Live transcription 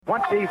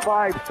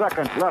25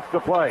 seconds left to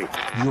play.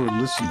 You're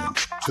listening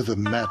to the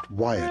Matt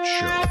Wyatt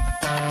Show.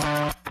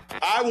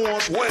 I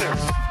want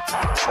winners.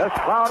 This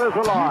crowd is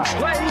alive.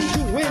 Play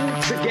to win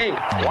the game.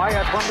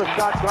 Wyatt from the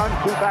shotgun,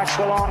 2 backs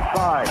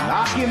alongside.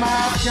 Knock him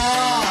out,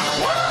 John.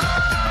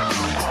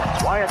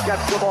 Wyatt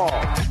gets the ball.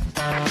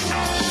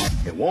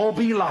 It won't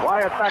be long.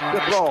 Wyatt back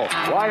to throw.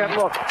 Wyatt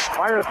looks.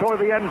 Fires toward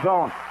the end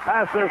zone.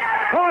 Passes.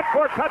 Caught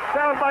for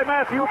touchdown by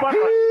Matthew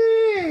Butler.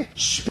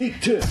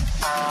 Speak to.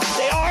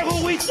 They are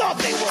who we thought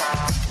they were.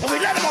 And we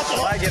let them off the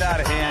hook. I get out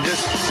of hand.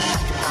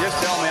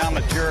 Just tell me I'm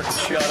a jerk and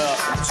shut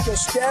up. Let's go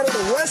scatter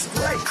the west,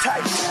 right,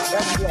 tight.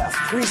 That's left.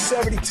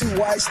 372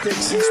 Y stick,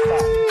 C-spot.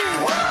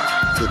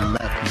 The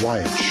Matt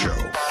Wyatt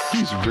Show.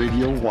 He's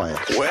Radio Wyatt.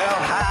 Well,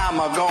 how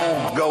am I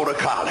going to go to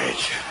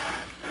college?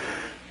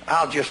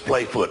 I'll just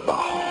play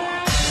football.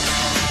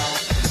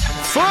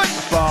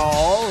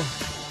 Football?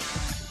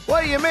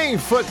 What do you mean,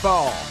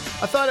 football?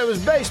 I thought it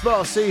was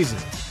baseball season.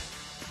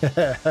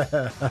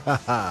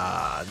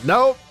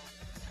 Nope.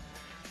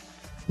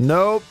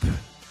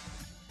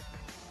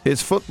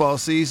 It's football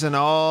season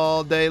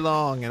all day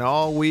long and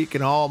all week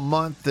and all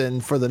month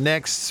and for the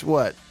next,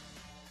 9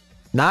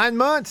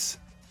 months?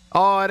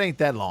 Oh, it ain't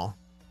that long.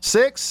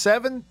 6,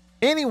 7?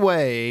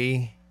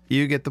 Anyway,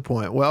 you get the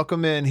point.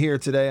 Welcome in here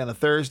today on a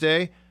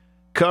Thursday.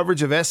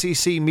 Coverage of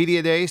SEC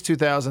Media Days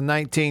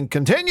 2019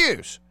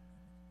 continues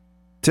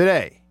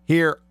today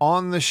here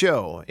on the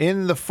show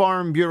in the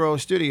Farm Bureau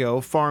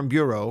studio. Farm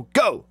Bureau,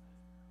 go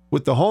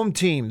with the home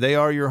team. They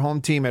are your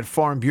home team at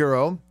Farm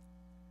Bureau.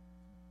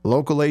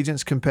 Local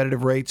agents,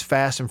 competitive rates,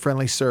 fast and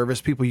friendly service,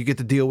 people you get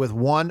to deal with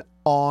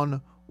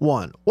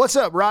one-on-one. What's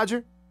up,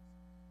 Roger?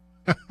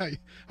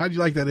 How'd you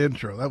like that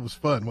intro? That was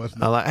fun,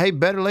 wasn't it? Hey,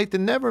 better late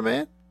than never,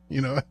 man.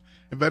 You know,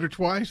 and better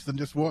twice than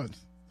just once.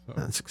 So,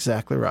 that's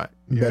exactly right.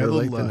 Yeah, Better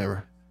late than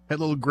never. Had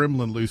a little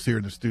gremlin loose here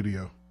in the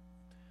studio.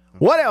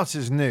 What else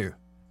is new?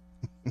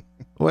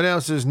 What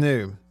else is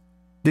new?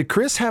 Did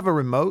Chris have a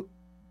remote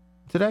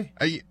today?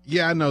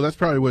 Yeah, I know. That's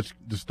probably what's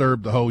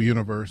disturbed the whole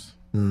universe.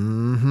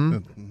 Mm-hmm.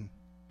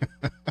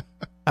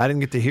 I didn't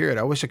get to hear it.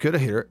 I wish I could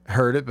have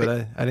heard it, but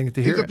I didn't get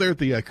to hear it. He's up there at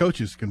the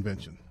coaches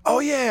convention. Oh,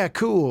 yeah,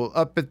 cool.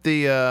 Up at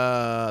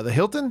the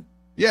Hilton?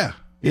 Yeah.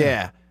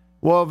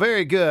 Well,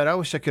 very good. I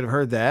wish I could have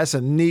heard that. That's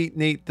a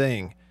neat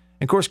thing.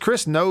 And, of course,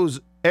 Chris knows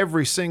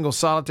every single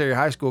solitary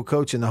high school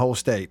coach in the whole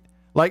state.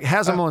 Like,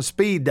 has them on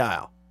speed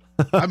dial.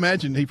 I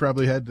imagine he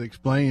probably had to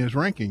explain his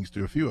rankings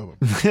to a few of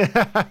them.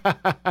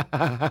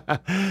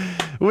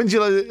 Wouldn't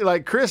you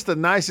like Chris, the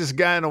nicest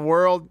guy in the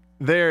world,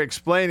 there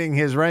explaining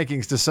his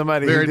rankings to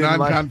somebody very who didn't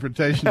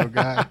non-confrontational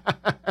guy.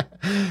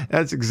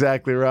 That's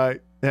exactly right.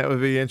 That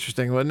would be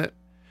interesting, wouldn't it?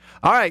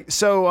 All right,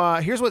 so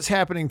here's what's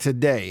happening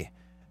today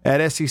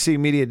at SEC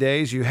Media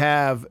Days. You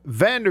have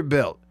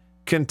Vanderbilt,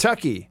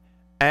 Kentucky,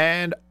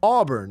 and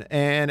Auburn.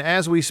 And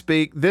as we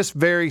speak, this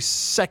very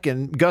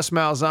second, Gus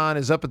Malzahn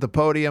is up at the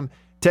podium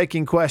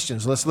taking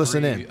questions. Let's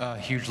listen in.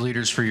 Huge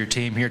leaders for your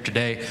team here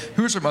today.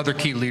 Who are some other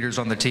key leaders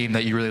on the team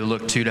that you really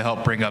look to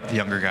help bring up the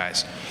younger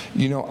guys?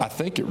 You know, I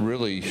think it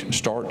really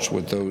starts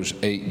with those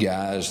 8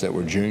 guys that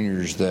were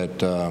juniors that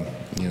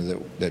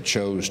that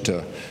chose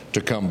to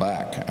come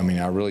back. I mean,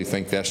 I really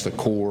think that's the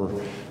core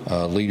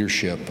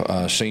leadership.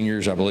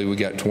 Seniors, I believe we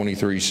got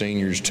 23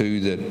 seniors too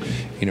that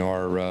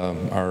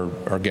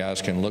our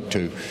guys can look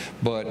to.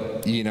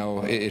 But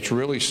it's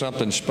really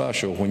something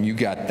special when you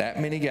got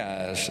that many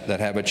guys that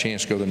have a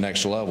chance to go to the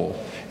next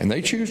level, and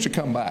they choose to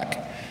come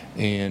back.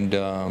 And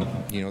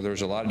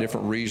there's a lot of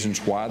different reasons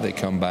why they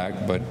come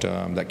back, but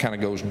that kind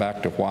of goes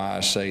back to why I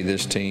say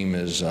this team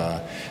is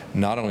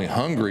not only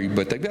hungry,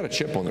 but they've got a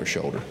chip on their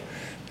shoulder.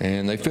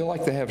 And they feel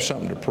like they have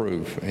something to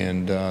prove.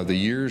 And the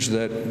years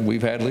that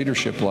we've had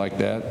leadership like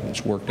that,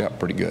 it's worked out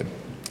pretty good.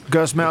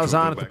 Gus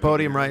Malzahn at the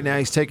podium right now.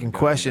 He's taking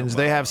questions.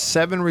 They have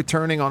 7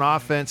 returning on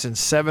offense and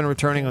 7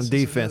 returning on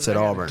defense at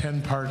Auburn.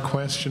 10-part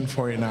question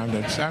for you. Now I'm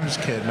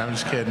just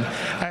kidding.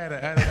 I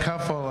had a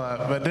couple,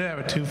 but did have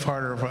a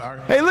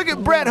 2-parter. Hey, look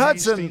at Brett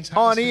Hudson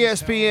on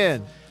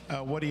ESPN.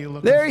 What are you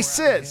looking there he for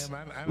sits,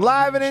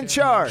 live and in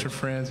charge. Your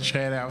friends,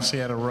 Chad obviously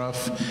had a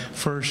rough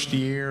first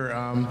year.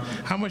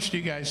 How much do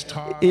you guys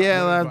talk?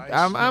 Yeah,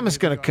 I'm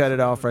just going to cut it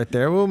off right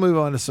there. We'll move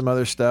on to some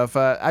other stuff.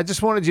 I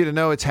just wanted you to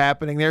know it's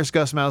happening. There's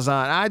Gus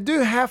Malzahn. I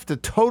do have to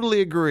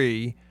totally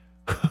agree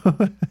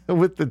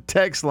with the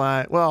text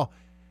line. Well,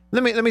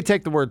 let me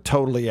take the word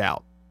totally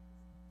out.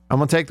 I'm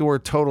going to take the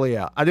word totally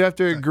out. I do have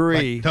to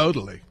agree. Like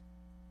totally.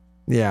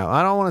 Yeah,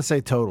 I don't want to say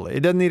totally.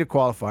 It doesn't need a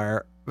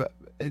qualifier.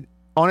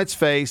 On its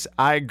face,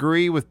 I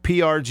agree with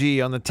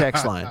PRG on the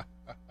text line.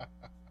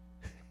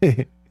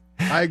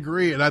 I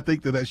agree, and I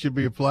think that should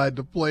be applied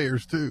to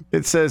players too.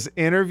 It says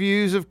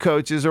interviews of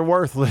coaches are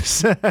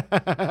worthless.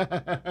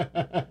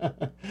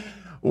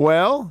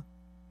 Well,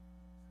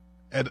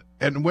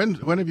 and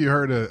when have you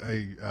heard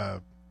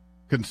a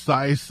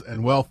concise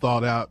and well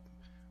thought out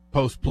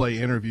post play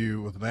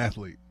interview with an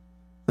athlete?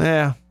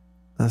 Yeah,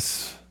 I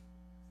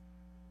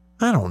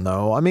don't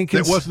know. I mean,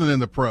 it wasn't in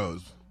the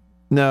pros.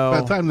 No.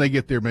 By the time they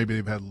get there, maybe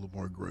they've had a little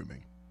more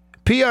grooming.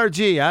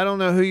 PRG, I don't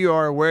know who you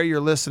are or where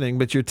you're listening,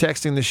 but you're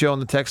texting the show on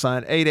the text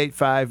line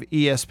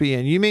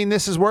 885-ESPN. You mean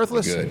this is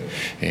worthless? Good.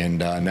 And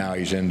now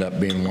he's ended up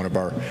being one of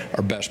our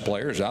best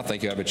players. I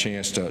think he'll have a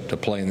chance to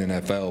play in the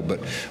NFL. But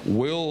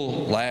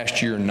Will,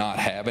 last year not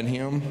having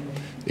him,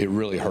 it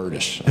really hurt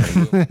us.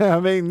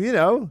 I mean,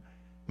 No,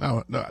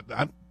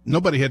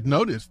 nobody had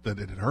noticed that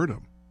it had hurt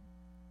him.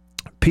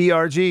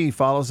 PRG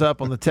follows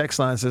up on the text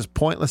line and says,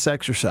 pointless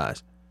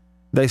exercise.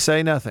 They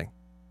say nothing.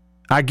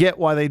 I get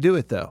why they do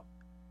it, though.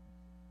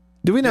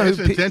 Do we know it's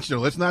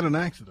intentional? It's not an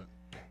accident.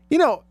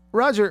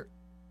 Roger,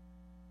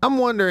 I'm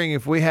wondering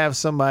if we have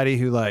somebody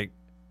who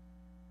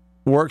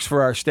works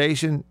for our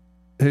station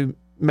who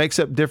makes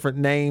up different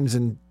names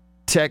and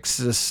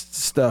texts us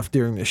stuff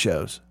during the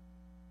shows.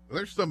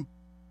 There's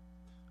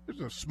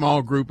a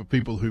small group of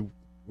people who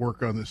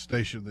work on this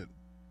station that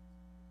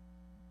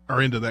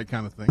are into that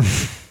kind of thing.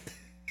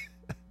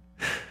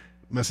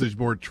 Message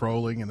board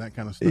trolling and that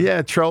kind of stuff.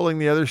 Yeah, trolling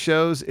the other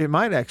shows. It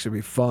might actually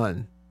be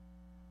fun.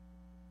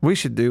 We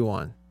should do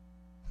one.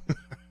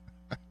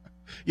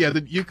 Yeah,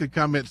 you could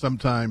comment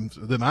sometimes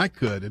than I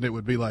could, and it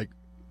would be like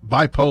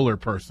bipolar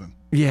person.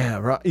 Yeah,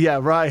 right. Yeah,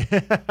 right.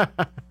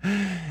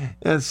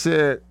 That's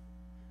it.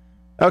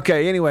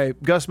 Okay. Anyway,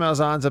 Gus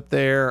Malzahn's up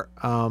there,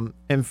 and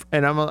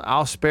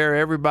I'll spare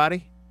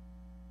everybody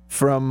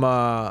from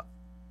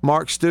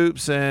Mark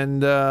Stoops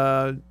and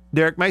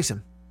Derek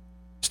Mason.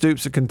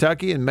 Stoops of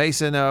Kentucky and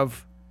Mason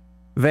of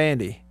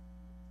Vandy.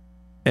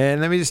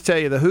 And let me just tell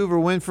you, the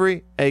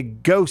Hoover-Winfrey, a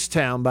ghost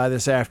town by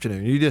this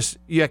afternoon.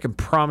 I can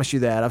promise you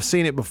that. I've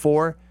seen it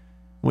before.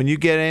 When you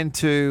get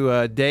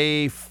into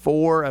day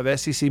 4 of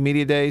SEC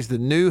Media Days, the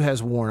new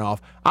has worn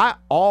off. I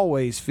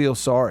always feel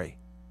sorry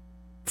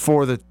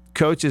for the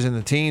coaches and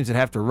the teams that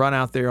have to run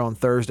out there on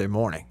Thursday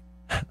morning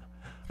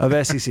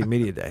of SEC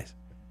Media Days.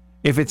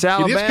 If it's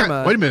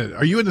Alabama... wait a minute.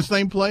 Are you in the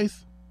same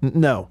place?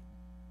 No.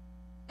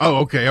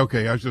 Oh, okay. I was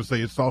going to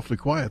say it's awfully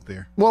quiet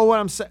there. Well,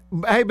 what I'm saying,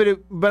 hey,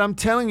 but I'm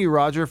telling you,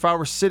 Roger, if I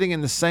were sitting in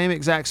the same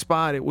exact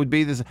spot, it would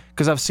be this,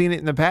 because I've seen it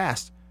in the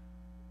past.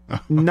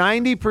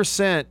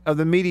 90% of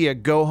the media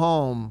go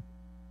home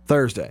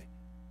Thursday,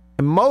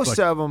 and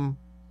most of them,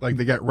 like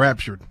they got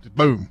raptured.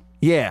 Boom.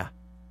 Yeah,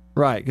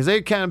 right, because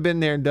they've kind of been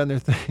there and done their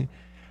thing.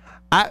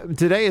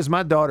 Today is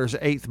my daughter's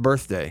 8th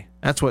birthday.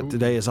 That's what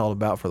today is all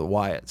about for the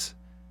Wyatts.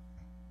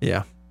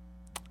 Yeah.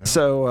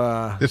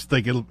 So just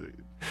think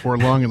before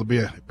long it'll be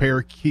a pair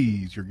of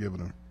keys you're giving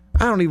them.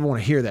 I don't even want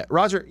to hear that.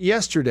 Roger,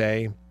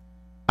 yesterday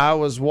I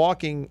was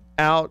walking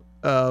out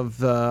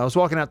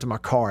to my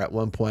car at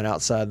one point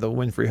outside the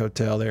Winfrey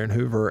Hotel there in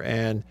Hoover,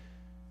 and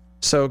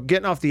so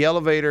getting off the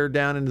elevator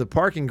down into the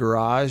parking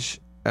garage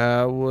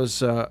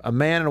was a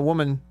man and a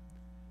woman,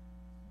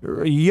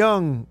 a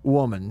young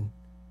woman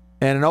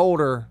and an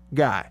older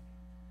guy.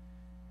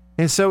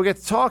 And so we got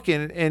to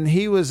talking, and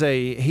he is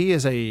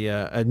a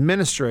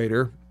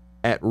administrator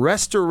at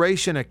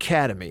Restoration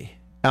Academy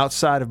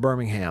outside of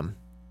Birmingham.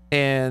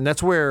 And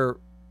that's where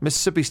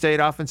Mississippi State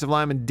offensive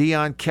lineman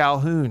Deion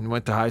Calhoun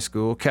went to high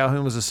school.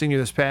 Calhoun was a senior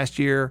this past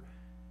year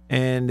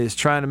and is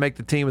trying to make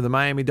the team of the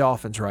Miami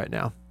Dolphins right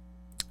now.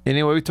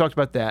 Anyway, we talked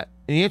about that.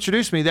 And he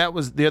introduced me. That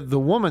was the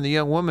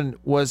young woman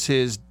was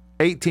his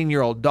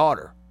 18-year-old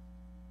daughter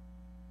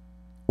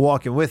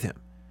walking with him,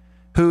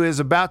 who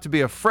is about to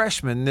be a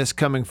freshman this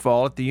coming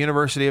fall at the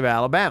University of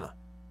Alabama.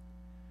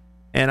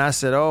 And I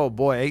said, oh,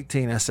 boy,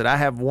 18. I said, I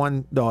have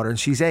one daughter, and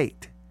she's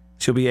 8.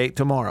 She'll be 8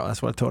 tomorrow.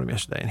 That's what I told him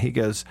yesterday. And he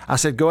goes, I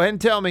said, go ahead and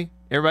tell me.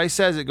 Everybody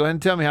says it. Go ahead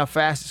and tell me how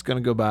fast it's going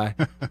to go by.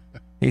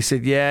 He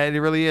said, yeah, it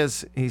really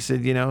is. He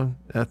said,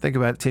 think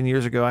about it. 10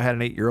 years ago, I had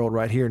an 8-year-old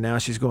right here. Now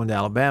she's going to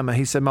Alabama.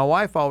 He said, my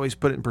wife always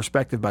put it in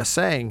perspective by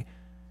saying,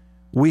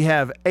 we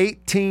have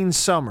 18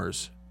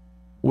 summers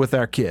with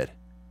our kid.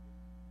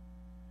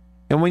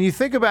 And when you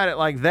think about it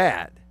like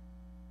that.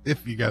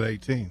 If you got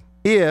 18.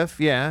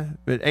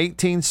 But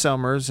 18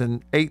 summers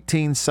and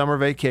 18 summer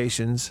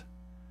vacations.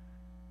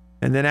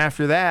 And then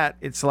after that,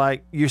 it's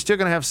like you're still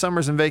going to have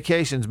summers and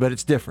vacations, but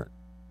it's different.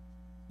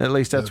 At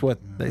least that's what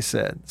they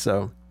said.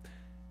 So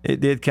it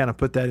did kind of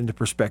put that into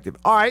perspective.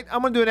 All right,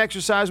 I'm going to do an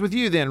exercise with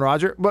you then,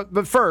 Roger.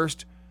 But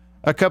first,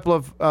 a couple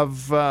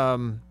of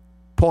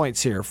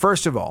points here.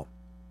 First of all,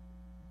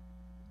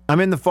 I'm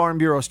in the Farm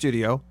Bureau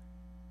studio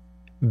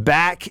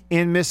back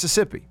in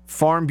Mississippi.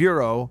 Farm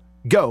Bureau,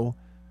 go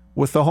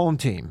with the home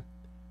team.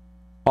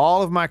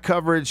 All of my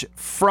coverage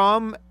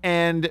from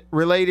and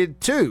related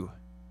to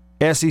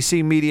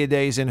SEC Media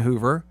Days in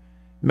Hoover,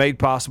 made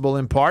possible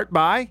in part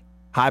by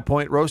High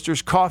Point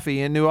Roasters Coffee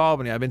in New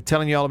Albany. I've been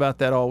telling you all about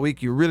that all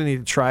week. You really need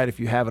to try it if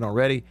you haven't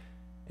already.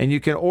 And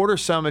you can order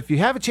some. If you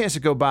have a chance to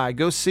go by,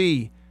 go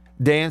see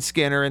Dan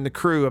Skinner and the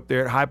crew up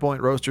there at High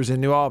Point Roasters in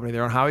New Albany.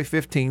 They're on Highway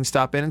 15.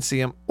 Stop in and see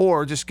them.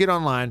 Or just get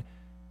online,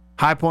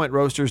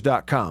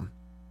 highpointroasters.com.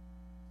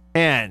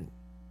 And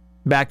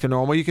back to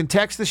normal. You can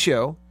text the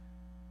show,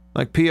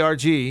 like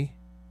PRG.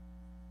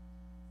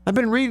 I've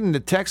been reading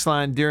the text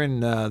line during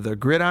the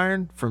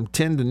gridiron from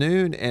 10 to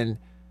noon, and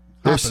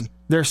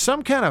there's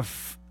some kind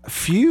of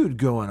feud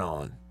going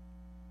on.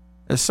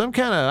 There's some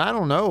kind of, I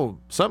don't know,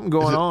 something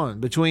going on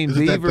between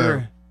Isn't that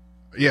Beaver.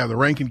 the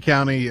Rankin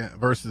County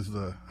versus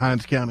the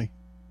Hines County.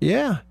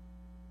 Yeah.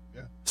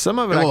 Some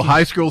of it, a little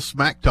high school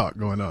smack talk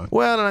going on.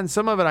 Well, and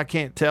some of it I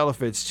can't tell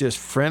if it's just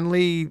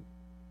friendly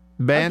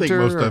banter. I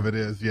think most of it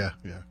is, yeah.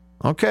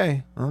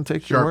 Okay, I'll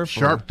take your word for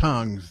it. Sharp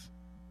tongues.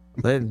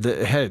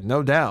 Hey,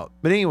 no doubt.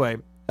 But anyway,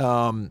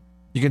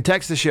 you can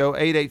text the show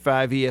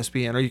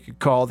 885-ESPN, or you can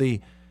call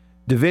the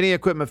Divinity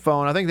Equipment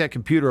phone. I think that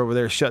computer over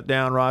there is shut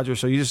down, Roger.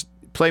 So you just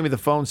play me the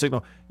phone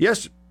signal.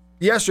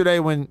 Yesterday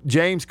when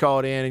James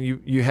called in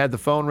and you had the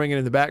phone ringing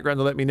in the background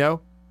to let me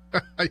know.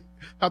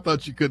 I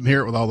thought you couldn't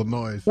hear it with all the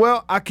noise.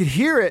 Well, I could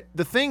hear it.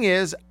 The thing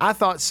is, I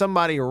thought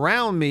somebody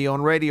around me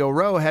on Radio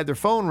Row had their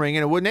phone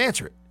ringing and wouldn't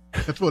answer it.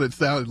 That's what it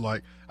sounded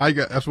like.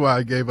 That's why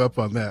I gave up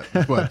on that.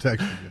 That's why I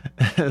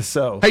texted you.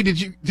 So, hey, did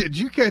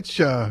you catch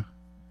the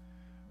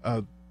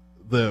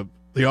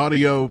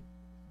audio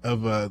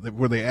of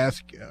where they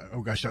ask?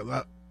 Oh gosh,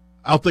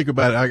 I'll think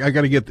about it. I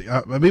got to get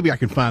maybe I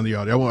can find the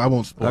audio. I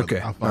won't spoil it.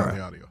 I'll find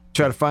the audio.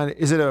 Try to find it.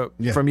 Is it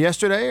from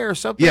yesterday or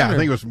something? Yeah, I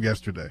think it was from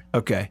yesterday.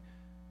 Okay.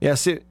 Yeah.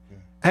 See,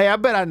 hey, I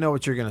bet I know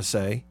what you're going to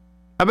say.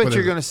 I bet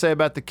you're going to say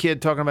about the kid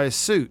talking about his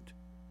suit.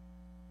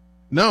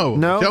 No.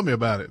 Tell me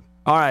about it.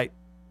 All right.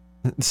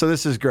 So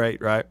this is great,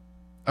 right?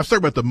 I was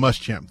talking about the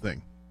Muschamp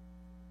thing.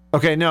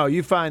 Okay, no,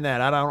 you find that.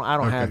 I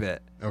don't have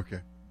it. Okay.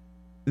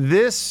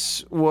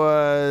 This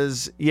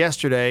was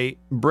yesterday.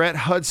 Brett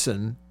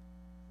Hudson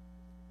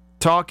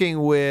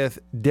talking with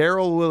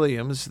Darrell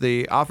Williams,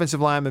 the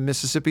offensive lineman,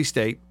 Mississippi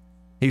State.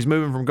 He's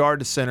moving from guard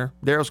to center.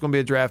 Darrell's going to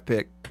be a draft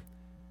pick.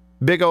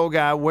 Big old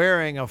guy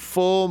wearing a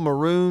full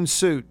maroon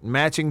suit,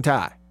 matching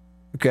tie.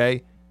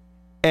 Okay,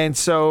 and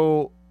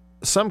so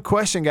some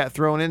question got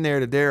thrown in there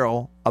to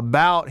Darrell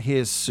about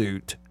his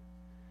suit,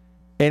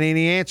 and then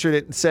he answered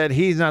it and said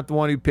he's not the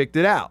one who picked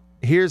it out.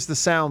 Here's the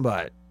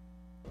soundbite.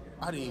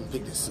 I didn't even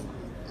pick this suit.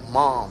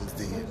 Moms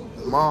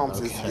did. Moms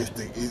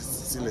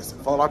see,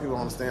 listen, for a lot of people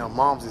don't understand,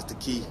 moms is the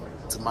key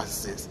to my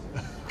success.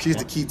 She's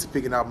the key to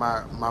picking out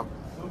my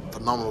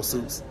phenomenal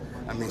suits.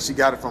 I mean, she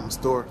got it from a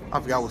store. I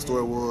forgot what store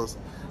it was,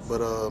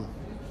 but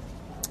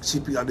she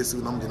picked out this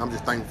suit, and I'm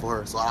just thankful for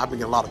her. So I've been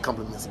getting a lot of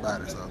compliments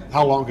about it. So.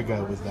 How long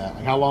ago was that?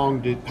 Like how long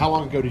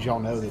ago did y'all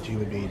know that you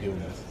would be doing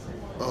this?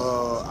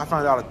 I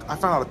found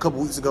out a couple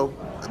weeks ago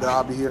that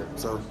I'll be here.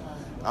 So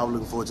I was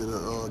looking forward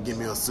to getting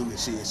me a suit, and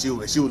she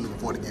was looking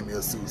forward to getting me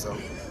a suit. So.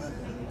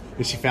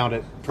 But she found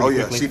it pretty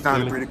quickly? She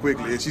found it pretty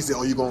quickly. And she said,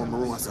 "Oh, you going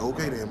maroon?" I said,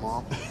 "Okay then,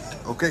 Mom."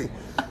 Okay.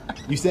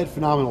 You said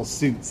phenomenal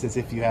suits, as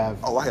if you have.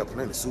 Oh, I have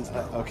plenty of suits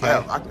now. Okay.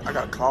 I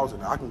got a closet.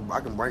 I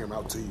can bring them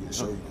out to you and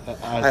show you.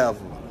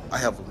 I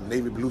have a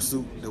navy blue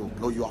suit that will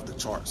blow you off the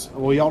charts.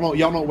 Well, y'all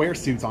don't wear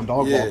suits on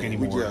Dog Walk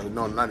anymore.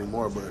 No, not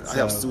anymore. But I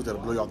have a suit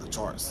that'll blow you off the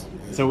charts.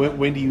 Yeah. So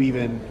when are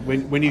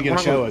you gonna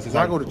show us? When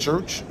I go to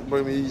church, but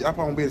I mean, I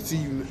probably won't be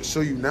able to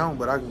show you now.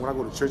 But when I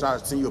go to church, I'll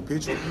send you a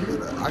picture.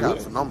 But I got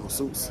phenomenal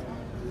suits.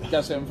 You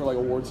got something for like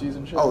award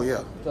season show? Oh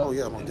yeah,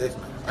 most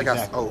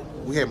definitely.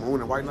 We had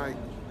maroon and white night.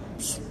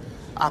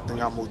 I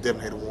think I most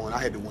definitely had to win. I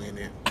had to win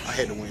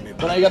it.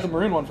 But now you got the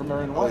maroon one from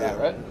Maroon and White,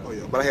 right? Oh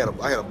yeah, but I had a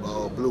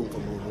blue for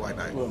Maroon and White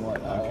night. Blue and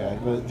White. Okay.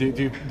 But do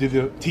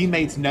the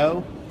teammates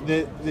know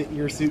that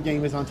your suit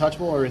game is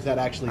untouchable, or is that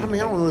actually? I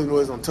mean, I don't really know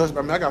it's untouchable.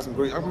 I mean, I got some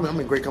great. I'm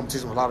in great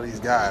competition with a lot of these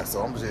guys,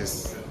 so I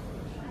just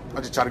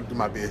try to do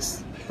my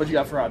best. But you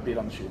got Farad beat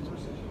on the shoes.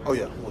 Oh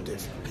yeah, most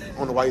definitely.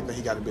 On the white thing,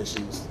 he got the best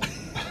shoes.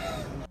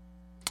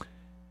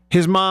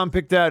 His mom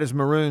picked out his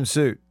maroon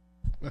suit,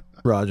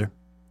 Roger.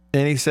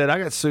 And he said, I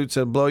got suits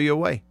that'll blow you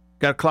away.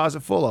 Got a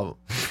closet full of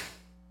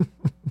them.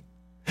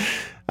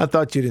 I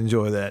thought you'd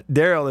enjoy that.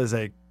 Darrell is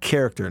a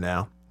character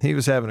now. He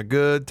was having a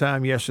good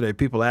time yesterday,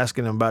 people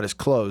asking him about his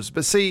clothes.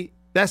 But see,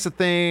 that's the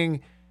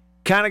thing,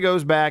 kind of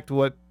goes back to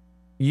what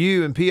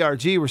you and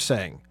PRG were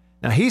saying.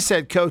 Now, he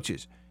said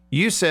coaches.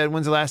 You said,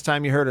 when's the last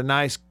time you heard a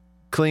nice,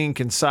 clean,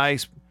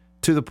 concise,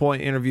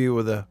 to-the-point interview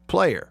with a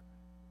player?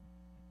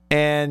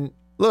 And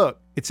look,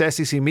 it's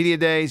SEC Media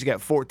Days. You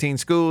got 14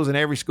 schools, and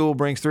every school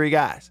brings 3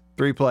 guys,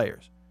 3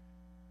 players.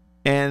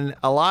 And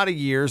a lot of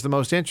years, the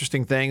most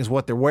interesting thing is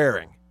what they're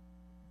wearing.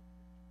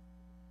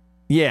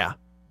 Yeah,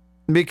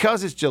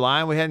 because it's July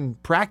and we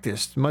hadn't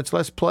practiced, much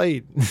less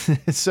played.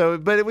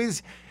 But it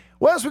was,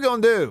 what else we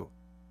going to do?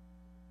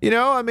 You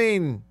know, I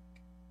mean,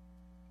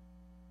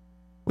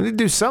 we need to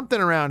do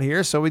something around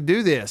here, so we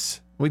do this.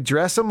 We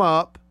dress them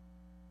up.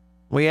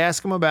 We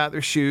ask them about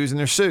their shoes and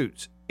their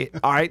suits.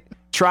 All right.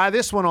 Try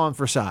this one on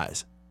for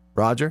size.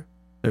 Roger,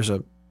 there's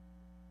a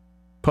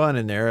pun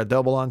in there, a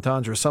double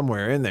entendre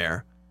somewhere in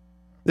there.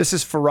 This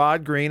is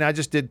Farad Green. I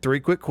just did 3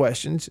 quick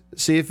questions.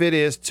 See if it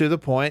is to the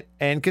point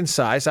and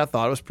concise. I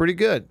thought it was pretty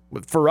good.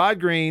 With Farad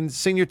Green,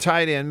 senior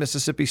tight end,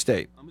 Mississippi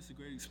State. It's a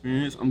great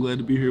experience. I'm glad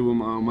to be here with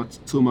my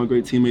 2 of my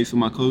great teammates and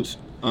my coach.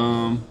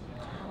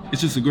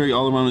 It's just a great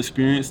all-around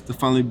experience to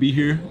finally be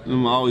here. I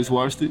always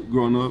watched it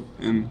growing up,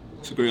 and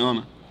it's a great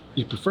honor.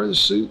 You prefer the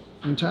suit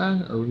and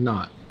tie or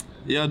not?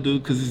 Yeah, I do,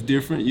 because it's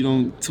different. You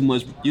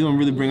don't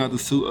really bring out the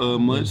suit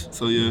much,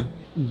 so yeah.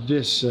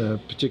 This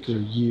particular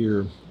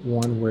year,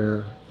 one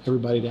where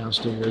everybody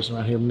downstairs and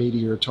I hear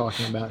media are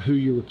talking about who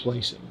you're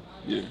replacing.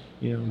 Yeah.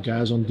 You know,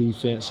 guys on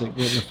defense that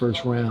went in the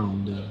first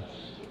round,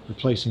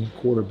 replacing a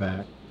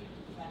quarterback.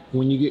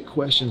 When you get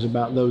questions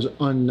about those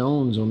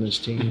unknowns on this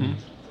team,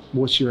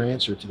 what's your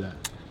answer to that?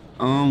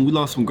 We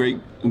lost some great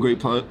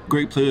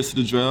players to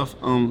the draft.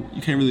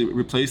 You can't really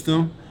replace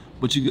them,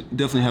 but you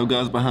definitely have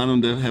guys behind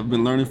them that have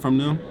been learning from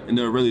them, and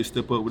they'll really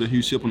step up with a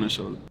huge chip on their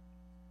shoulder.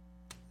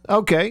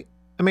 Okay.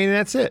 I mean,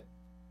 that's it.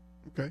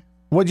 Okay.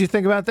 What'd you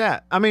think about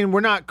that? I mean,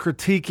 we're not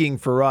critiquing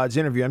Farad's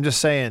interview. I'm just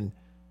saying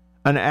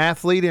an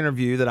athlete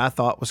interview that I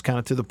thought was kind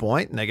of to the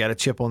point, and they got a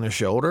chip on their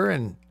shoulder,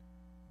 and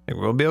it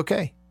will be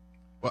okay.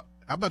 Well,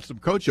 how about some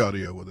coach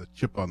audio with a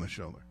chip on the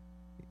shoulder?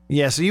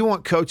 Yeah, so you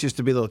want coaches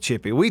to be a little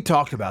chippy. We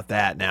talked about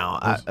that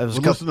now.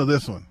 Listen to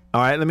this one.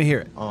 All right, let me hear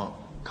it.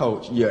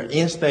 Coach, your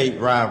in-state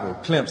rival,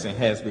 Clemson,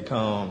 has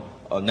become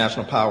a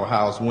national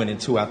powerhouse, winning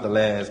 2 out of the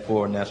last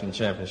 4 national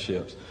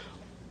championships.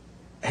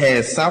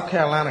 Has South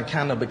Carolina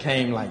kind of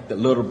became like the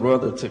little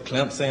brother to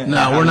Clemson?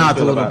 No, we're not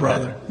the little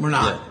brother. We're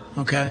not.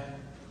 Yeah. Okay?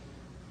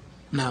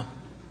 No.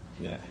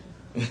 Yeah.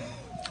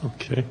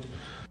 Okay.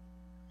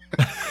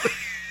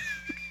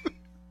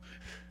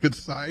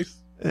 Concise.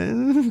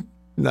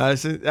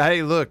 Nice.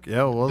 Hey, look.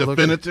 Yeah, well,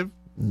 definitive.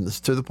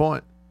 It's to the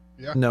point.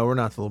 Yeah. No, we're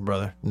not the little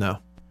brother. No.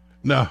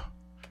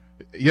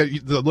 Yeah,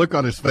 the look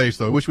on his face,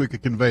 though. I wish we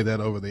could convey that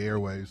over the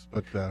airwaves.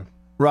 But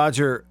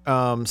Roger,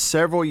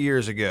 several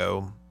years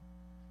ago,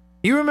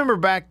 you remember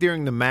back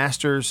during the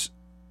Masters,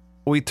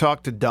 we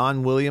talked to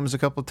Don Williams a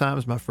couple of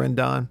times, my friend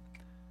Don.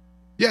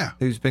 Yeah.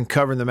 Who's been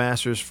covering the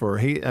Masters for,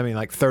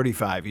 like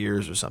 35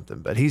 years or something.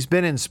 But he's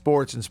been in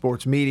sports and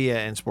sports media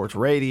and sports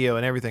radio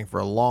and everything for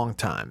a long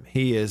time.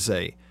 He's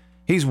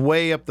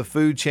way up the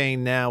food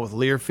chain now with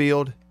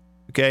Learfield,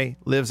 okay?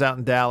 Lives out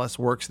in Dallas,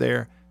 works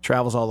there,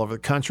 travels all over the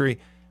country.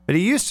 But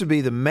he used to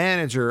be the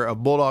manager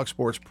of Bulldog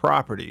Sports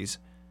Properties.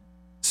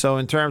 So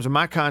in terms of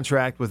my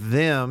contract with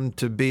them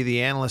to be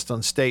the analyst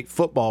on state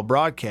football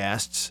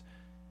broadcasts,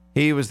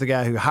 he was the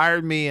guy who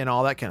hired me and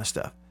all that kind of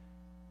stuff.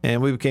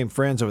 And we became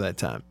friends over that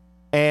time.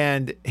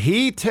 And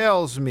he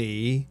tells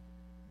me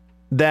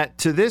that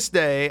to this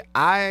day,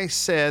 I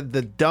said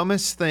the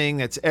dumbest thing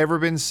that's ever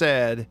been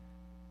said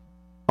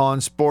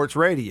on sports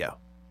radio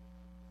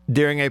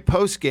during a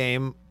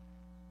post-game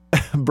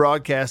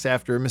broadcast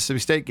after a Mississippi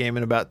State game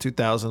in about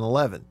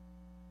 2011.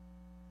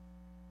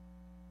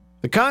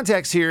 The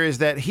context here is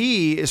that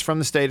he is from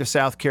the state of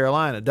South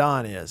Carolina,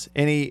 Don is,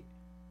 and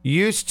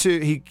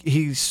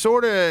he's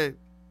sort of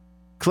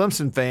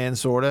Clemson fan,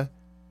 sort of,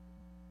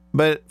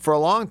 but for a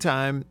long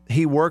time,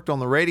 he worked on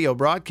the radio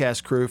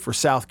broadcast crew for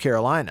South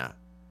Carolina.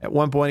 At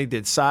one point, he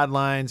did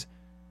sidelines.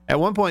 At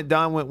one point,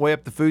 Don went way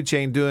up the food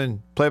chain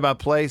doing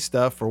play-by-play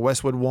stuff for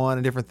Westwood One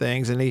and different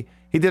things, and he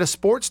did a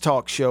sports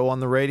talk show on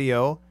the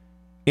radio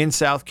in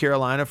South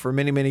Carolina for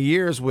many, many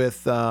years with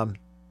Phil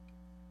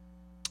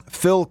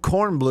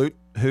Kornblut,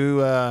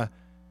 who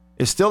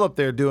is still up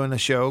there doing a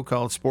show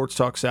called Sports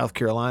Talk South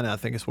Carolina, I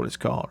think is what it's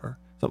called, or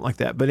something like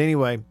that. But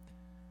anyway,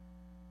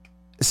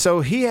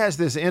 so he has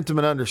this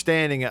intimate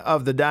understanding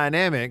of the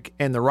dynamic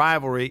and the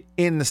rivalry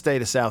in the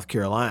state of South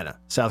Carolina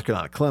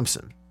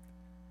Clemson.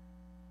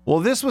 Well,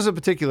 this was a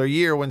particular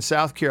year when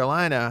South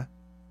Carolina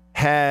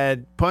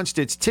had punched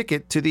its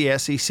ticket to the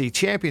SEC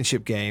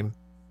championship game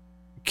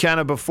kind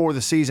of before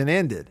the season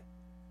ended.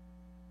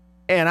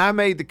 And I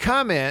made the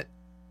comment,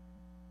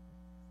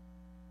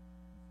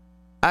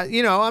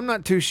 I'm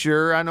not too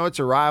sure. I know it's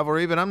a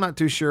rivalry, but I'm not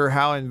too sure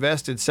how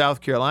invested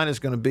South Carolina is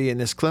going to be in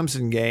this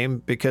Clemson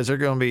game because they're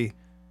going to be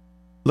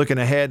looking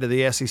ahead to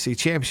the SEC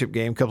championship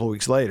game a couple of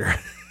weeks later.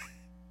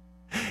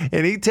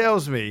 And he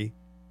tells me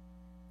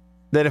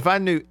that if I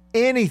knew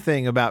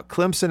anything about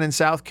Clemson and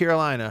South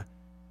Carolina,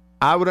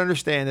 I would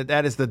understand that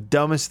that is the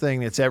dumbest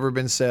thing that's ever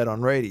been said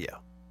on radio.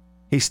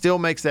 He still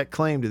makes that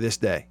claim to this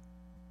day.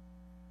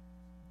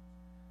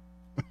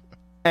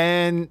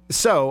 And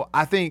so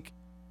I think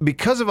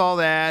because of all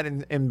that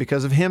and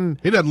because of him...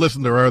 He doesn't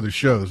listen to our other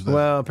shows, though.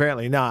 Well,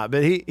 apparently not.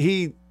 But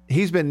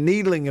he's been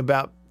needling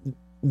about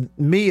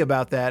me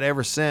about that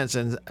ever since.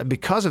 And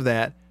because of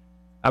that,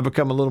 I've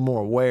become a little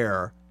more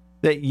aware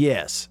that,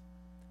 yes,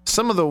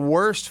 some of the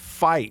worst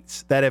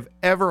fights that have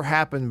ever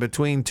happened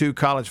between two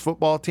college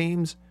football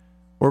teams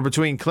were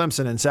between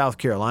Clemson and South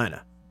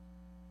Carolina.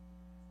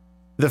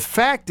 The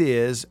fact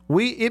is,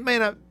 it may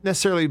not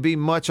necessarily be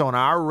much on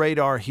our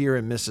radar here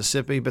in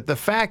Mississippi, but the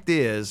fact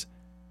is,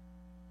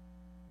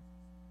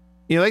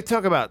 they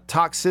talk about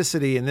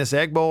toxicity in this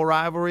Egg Bowl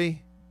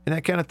rivalry and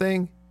that kind of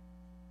thing.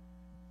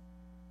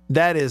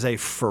 That is a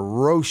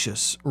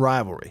ferocious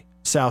rivalry,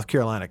 South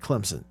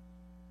Carolina-Clemson.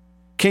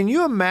 Can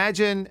you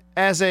imagine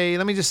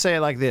let me just say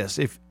it like this,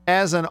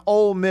 as an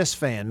Ole Miss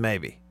fan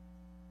maybe,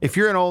 if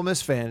you're an Ole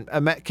Miss fan,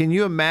 can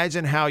you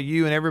imagine how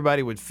you and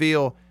everybody would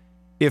feel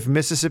if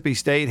Mississippi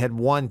State had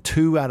won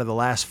 2 out of the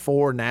last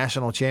 4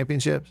 national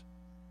championships?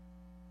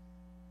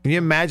 Can you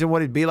imagine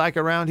what it'd be like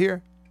around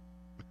here?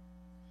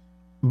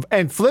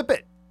 And flip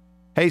it.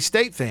 Hey,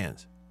 State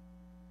fans,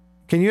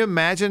 can you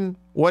imagine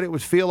what it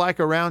would feel like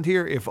around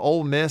here if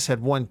Ole Miss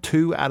had won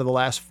 2 out of the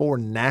last 4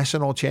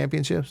 national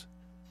championships?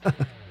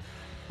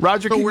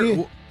 Roger,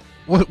 so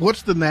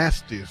what's the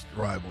nastiest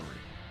rivalry?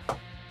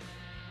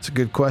 It's a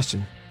good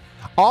question.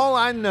 All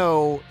I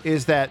know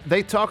is that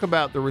they talk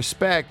about the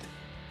respect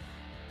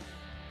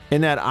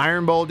in that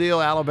Iron Bowl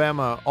deal,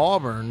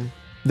 Alabama-Auburn,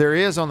 there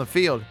is on the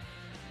field.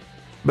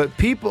 But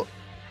people,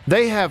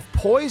 they have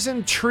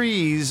poisoned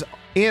trees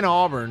in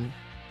Auburn,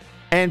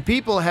 and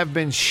people have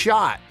been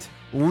shot,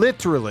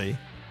 literally.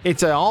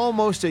 It's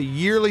almost a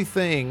yearly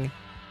thing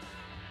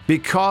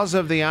because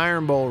of the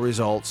Iron Bowl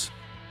results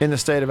in the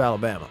state of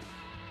Alabama.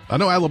 I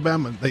know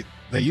Alabama,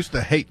 they used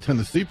to hate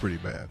Tennessee pretty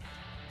bad.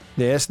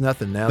 Yeah, it's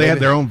nothing now. They had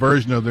their own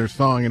version of their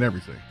song and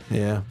everything.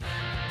 Yeah.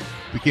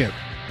 We can't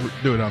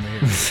do it on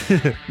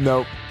the air.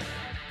 Nope.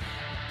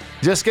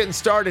 Just getting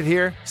started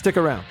here. Stick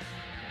around.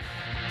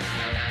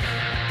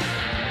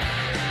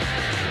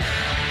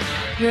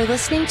 You're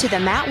listening to The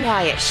Matt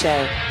Wyatt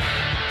Show.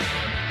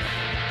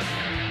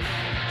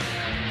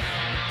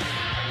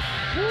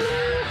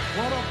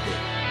 What up there?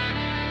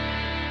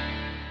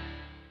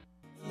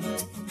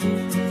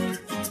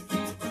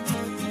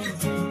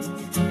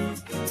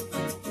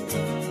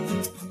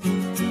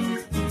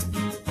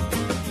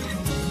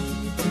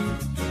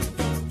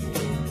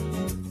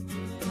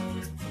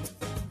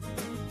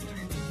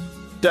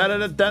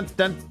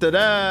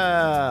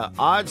 Da-da-da-dun-dun-da-da.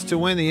 Odds to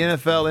win the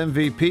NFL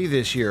MVP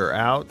this year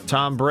out.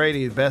 Tom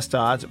Brady, best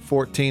odds at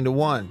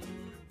 14-1.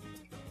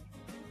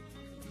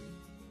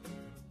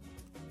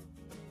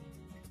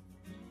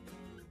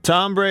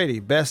 Tom Brady,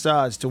 best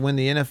odds to win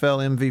the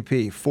NFL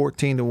MVP,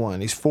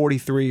 14-1. He's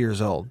 43 years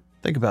old.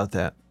 Think about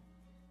that.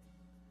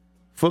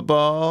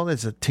 Football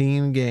is a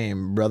team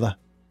game, brother.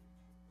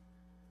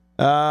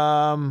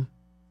 Phillip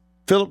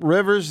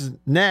Rivers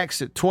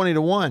next at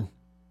 20-1.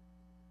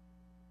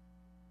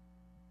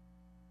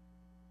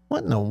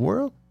 What in the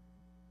world?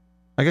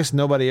 I guess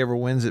nobody ever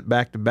wins it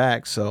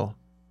back-to-back, so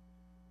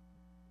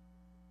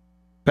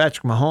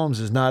Patrick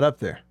Mahomes is not up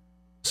there.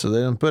 So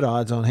they didn't put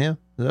odds on him.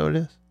 Is that what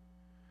it is?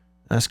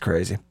 That's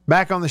crazy.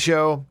 Back on the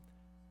show,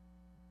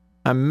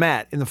 I'm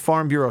Matt in the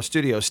Farm Bureau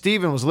studio.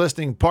 Steven was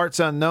listening,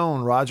 parts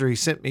unknown, Roger. He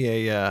sent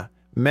me a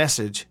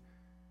message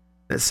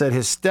that said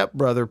his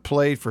stepbrother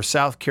played for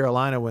South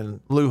Carolina when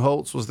Lou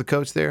Holtz was the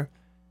coach there.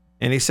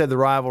 And he said the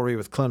rivalry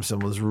with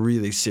Clemson was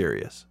really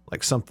serious,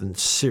 like something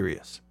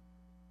serious.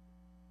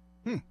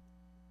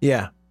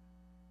 Yeah.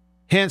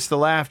 Hence the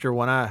laughter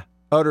when I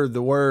uttered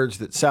the words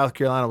that South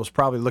Carolina was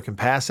probably looking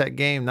past that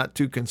game, not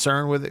too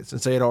concerned with it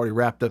since they had already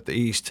wrapped up the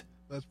East.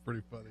 That's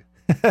pretty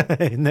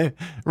funny.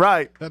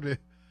 Right. But,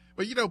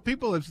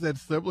 people have said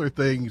similar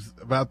things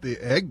about the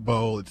Egg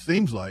Bowl. It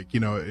seems like,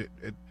 they're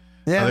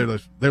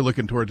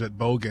looking towards that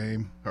bowl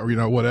game or,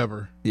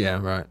 whatever.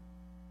 Yeah, right.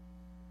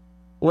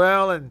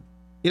 Well, and,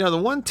 the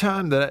one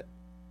time that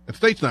 –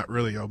 State's not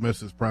really Ole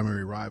Miss's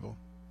primary rival.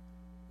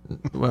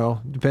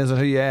 Well, depends on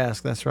who you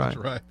ask. That's right. That's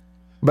right.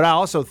 But I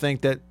also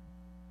think that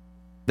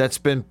that's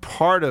been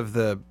part of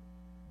the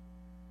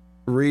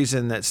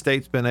reason that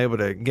State's been able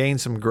to gain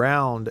some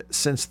ground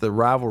since the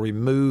rivalry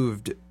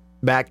moved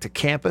back to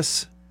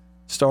campus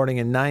starting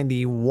in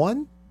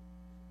 91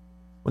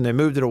 when they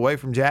moved it away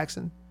from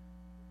Jackson.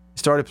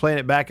 Started playing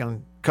it back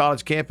on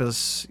college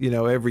campus,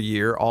 every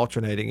year,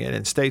 alternating it.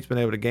 And State's been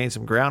able to gain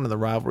some ground in the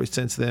rivalry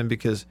since then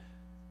because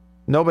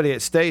nobody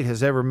at State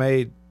has ever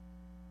made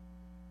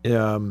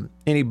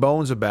any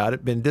bones about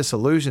it, been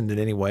disillusioned in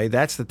any way.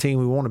 That's the team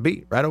we want to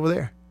beat right over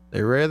there.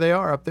 There they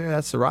are up there.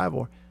 That's the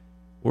rival.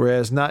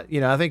 Whereas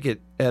I think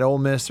at Ole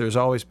Miss there's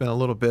always been a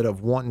little bit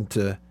of wanting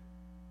to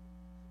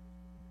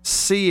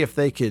see if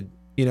they could,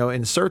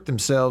 insert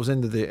themselves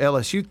into the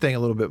LSU thing a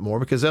little bit more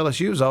because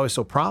LSU is always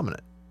so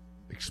prominent.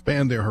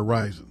 Expand their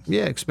horizons.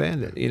 Yeah,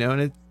 expand it.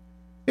 And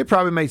it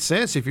probably made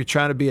sense if you're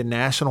trying to be a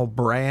national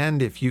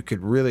brand, if you could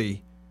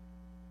really,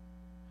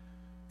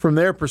 from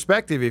their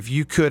perspective, if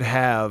you could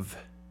have,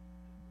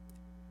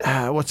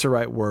 what's the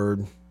right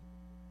word?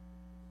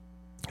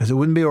 Because it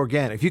wouldn't be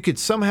organic. If you could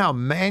somehow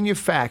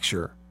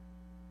manufacture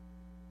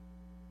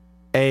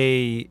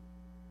a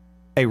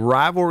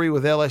rivalry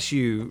with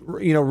LSU,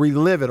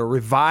 relive it or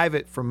revive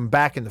it from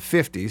back in the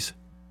 50s,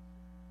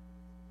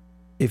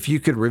 if you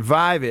could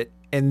revive it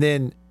and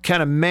then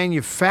kind of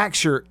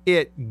manufacture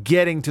it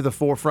getting to the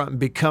forefront and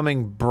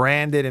becoming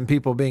branded and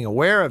people being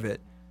aware of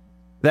it,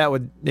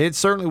 it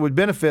certainly would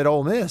benefit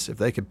Ole Miss if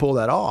they could pull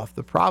that off.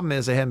 The problem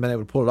is they haven't been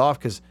able to pull it off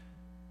because,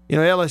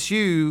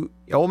 LSU,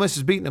 Ole Miss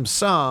has beaten them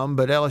some,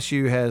 but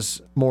LSU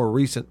has more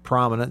recent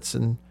prominence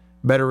and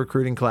better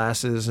recruiting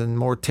classes and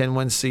more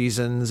 10-win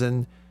seasons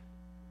and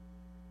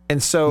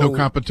so no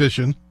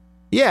competition.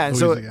 Yeah, and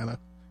Louisiana.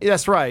 So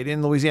that's right,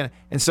 in Louisiana.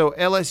 And so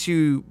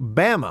LSU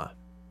Bama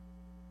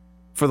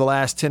for the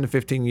last 10 to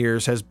 15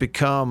 years has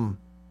become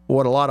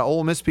what a lot of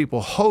Ole Miss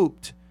people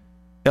hoped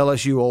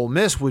LSU Ole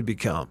Miss would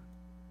become.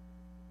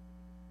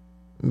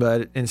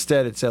 But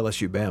instead it's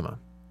LSU Bama.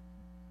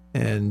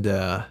 And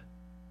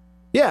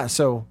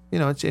so,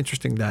 it's an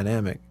interesting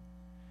dynamic.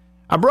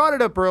 I brought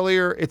it up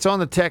earlier. It's on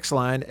the text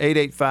line,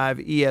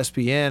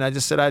 885-ESPN. I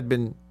just said I'd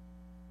been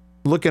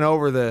looking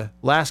over the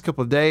last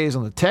couple of days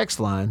on the text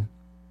line,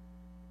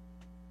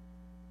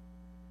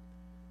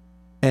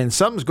 and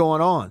something's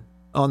going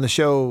on the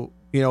show.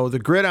 You know, the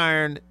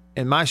Gridiron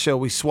and my show,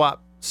 we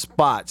swapped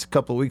spots a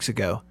couple of weeks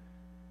ago.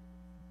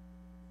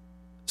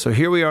 So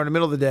here we are in the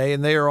middle of the day,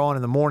 and they are on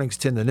in the mornings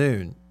 10 to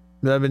noon.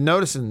 But I've been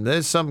noticing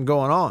there's something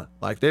going on.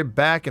 Like they're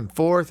back and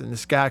forth, and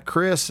this guy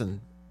Chris and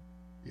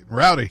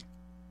rowdy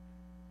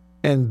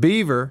and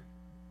Beaver.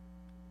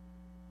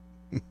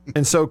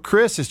 And so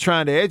Chris is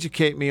trying to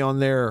educate me on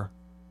their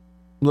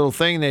little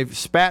thing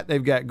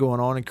they've got going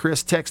on. And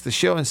Chris texted the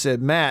show and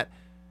said, Matt,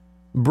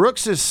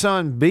 Brooks's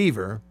son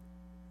Beaver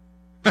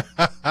can't.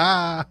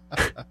 I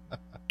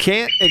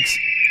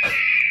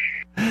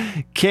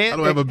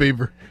don't have a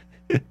beaver.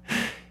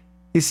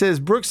 He says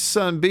Brooks'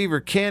 son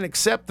Beaver can't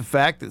accept the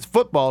fact that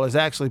football is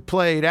actually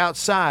played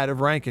outside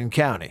of Rankin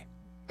County.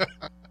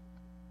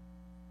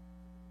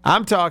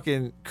 I'm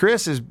talking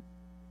Chris is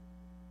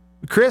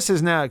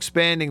now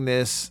expanding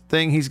this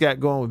thing he's got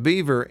going with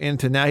Beaver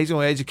into now he's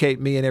going to educate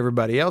me and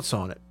everybody else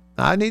on it.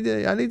 I need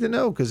to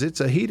know because it's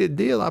a heated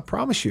deal, I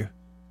promise you.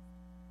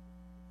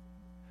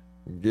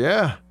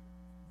 Yeah.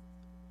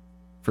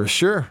 For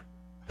sure.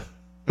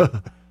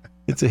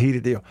 It's a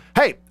heated deal.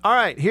 Hey, all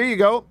right, here you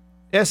go.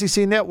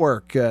 SEC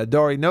Network,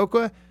 Dory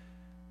Nokwa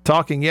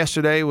talking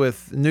yesterday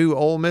with new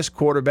Ole Miss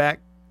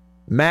quarterback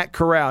Matt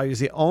Corral. He's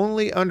the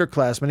only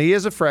underclassman. He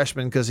is a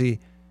freshman because he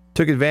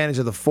took advantage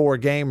of the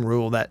 4-game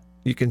rule that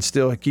you can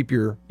still keep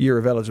your year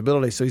of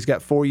eligibility. So he's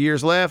got 4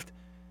 years left.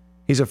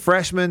 He's a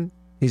freshman.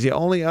 He's the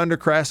only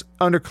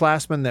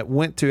underclassman that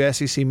went to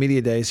SEC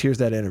Media Days. Here's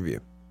that interview.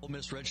 Ole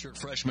Miss redshirt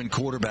freshman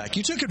quarterback.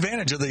 You took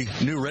advantage of the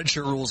new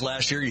redshirt rules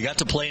last year. You got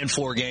to play in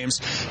 4 games.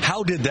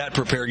 How did that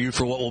prepare you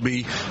for what will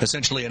be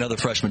essentially another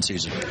freshman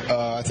season?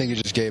 I think it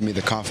just gave me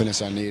the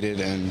confidence I needed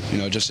and,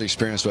 just to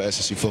experience what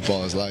SEC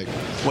football is like.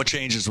 What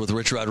changes with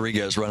Rich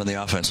Rodriguez running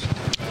the offense?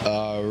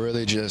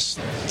 Really just,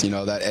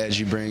 that edge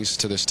he brings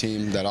to this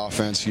team, that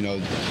offense.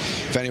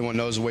 If anyone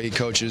knows the way he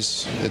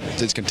coaches,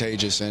 it's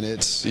contagious. And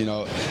it's,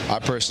 I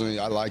personally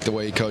like the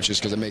way he coaches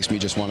because it makes me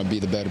just want to be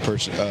the better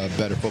person,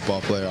 better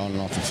football player on and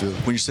off the field.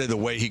 When you say the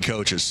way he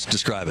coaches,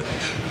 describe it.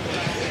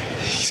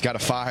 He's got a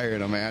fire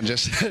in him, man.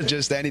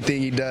 Just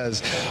anything he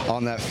does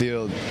on that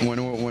field.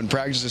 When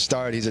practices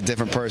start, he's a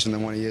different person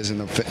than when he is in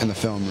the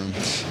film room.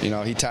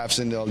 He taps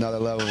into another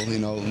level.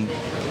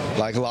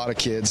 Like a lot of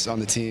kids on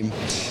the team.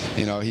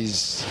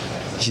 He's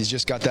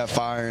just got that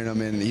fire in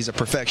him, and he's a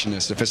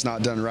perfectionist. If it's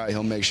not done right,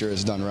 he'll make sure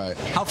it's done right.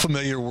 How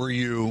familiar were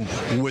you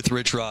with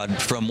Rich Rod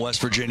from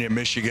West Virginia,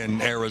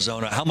 Michigan,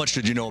 Arizona? How much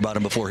did you know about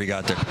him before he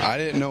got there? I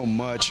didn't know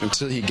much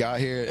until he got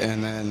here,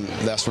 and then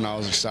that's when I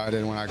was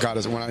excited. When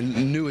I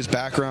knew his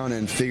background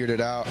and figured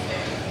it out,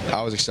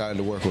 I was excited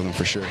to work with him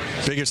for sure.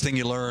 Biggest thing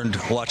you learned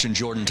watching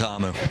Jordan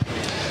Ta'amu?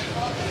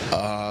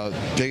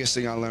 Biggest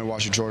thing I learned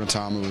watching Jordan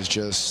Ta'amu was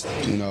just,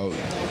 don't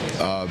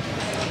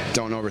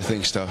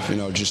overthink stuff.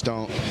 Just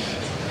don't,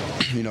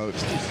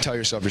 tell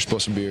yourself you're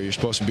supposed to be here. You're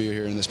supposed to be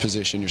here in this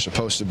position. You're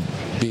supposed to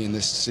be in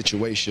this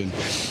situation,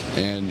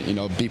 and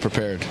be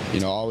prepared.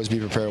 Always be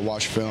prepared.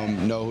 Watch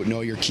film.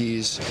 Know your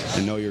keys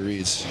and know your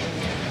reads.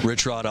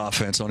 Rich Rod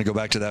offense. I want to go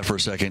back to that for a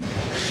second.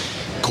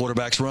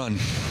 Quarterbacks run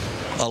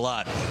a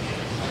lot.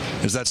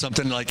 Is that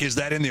something is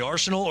that in the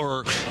arsenal,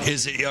 or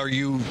are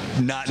you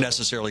not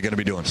necessarily going to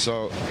be doing?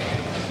 So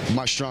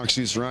my strong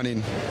suit's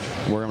running.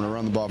 We're going to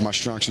run the ball. If my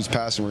strong suit's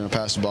passing, we're going to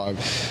pass the ball.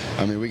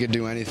 I mean, we could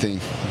do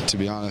anything, to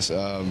be honest.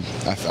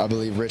 I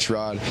believe Rich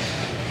Rod,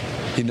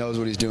 he knows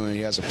what he's doing.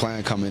 He has a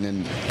plan coming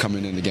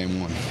into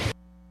game 1.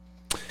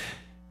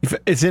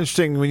 It's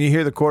interesting when you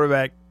hear the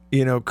quarterback,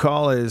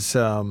 call his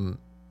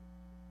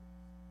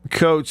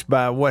coach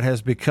by what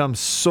has become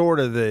sort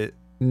of the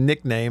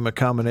nickname, a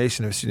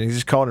combination of, he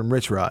just called him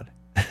Rich Rod.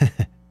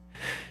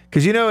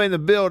 Because, in the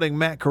building,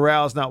 Matt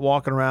Corral's not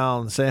walking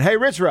around saying, hey,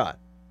 Rich Rod.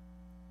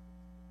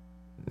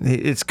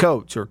 It's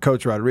Coach or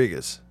Coach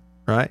Rodriguez,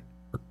 right?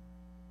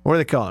 What do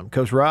they call him?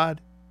 Coach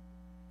Rod?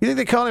 You think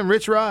they call him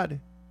Rich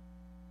Rod?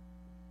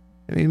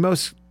 I mean,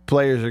 most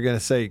players are going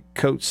to say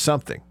Coach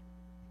something.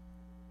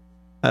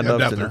 I'd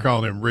love to know. They're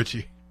calling him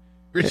Richie.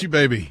 Richie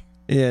baby.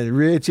 Yeah,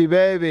 Richie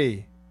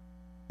baby.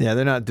 Yeah,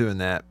 they're not doing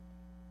that.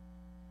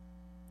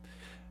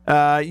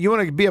 You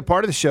want to be a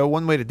part of the show,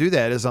 one way to do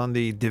that is on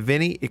the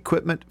Davini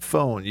Equipment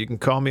phone. You can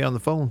call me on the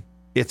phone.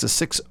 It's a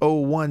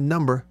 601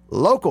 number.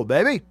 Local,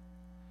 baby.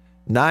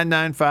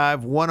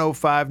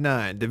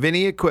 995-1059.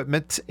 Davini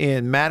Equipment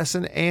in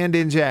Madison and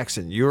in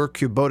Jackson. Your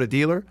Kubota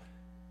dealer.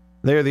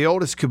 They're the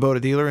oldest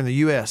Kubota dealer in the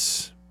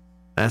U.S.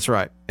 That's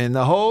right. In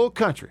the whole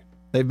country.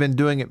 They've been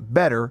doing it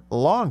better,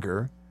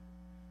 longer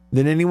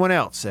than anyone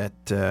else at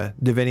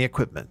Davini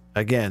Equipment.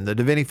 Again, the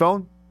Davini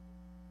phone.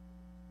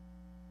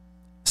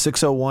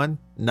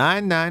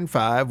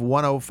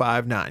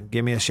 601-995-1059.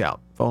 Give me a shout.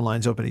 Phone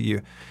line's open to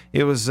you.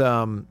 It was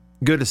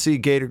good to see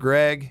Gator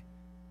Greg.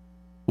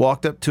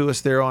 Walked up to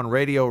us there on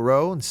Radio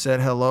Row and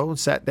said hello and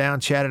sat down,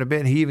 chatted a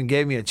bit. He even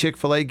gave me a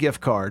Chick-fil-A gift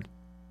card.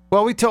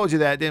 Well, we told you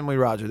that, didn't we,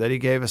 Roger? That he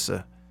gave me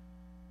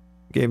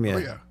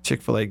a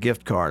Chick-fil-A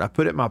gift card. I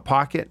put it in my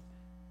pocket,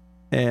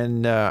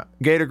 And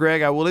Gator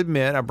Greg, I will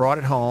admit, I brought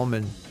it home,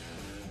 and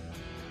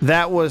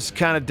that was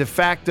kind of de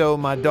facto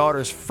my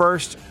daughter's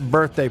first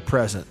birthday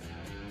present.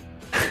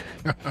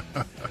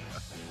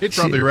 He'd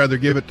probably rather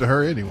give it to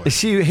her anyway.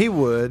 He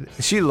would.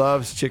 She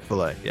loves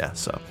Chick-fil-A, yeah,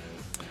 so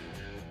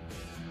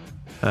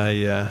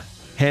I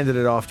handed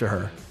it off to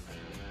her.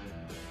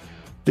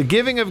 The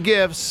giving of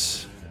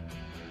gifts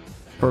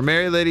for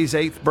Mary Lady's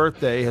 8th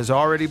birthday has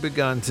already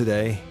begun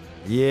today.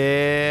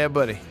 Yeah,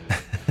 buddy.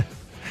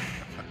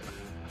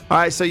 All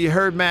right, so you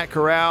heard Matt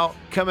Corral.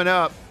 Coming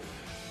up,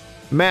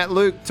 Matt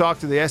Luke talked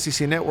to the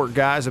SEC Network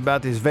guys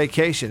about his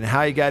vacation and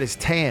how he got his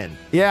tan.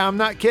 Yeah, I'm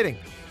not kidding.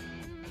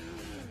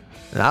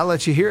 And I'll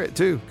let you hear it,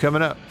 too,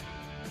 coming up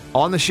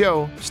on the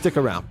show. Stick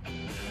around.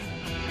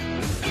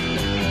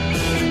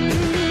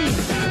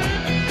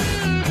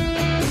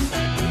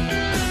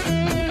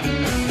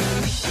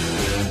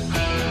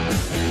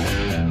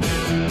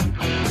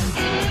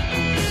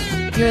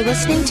 You're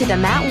listening to The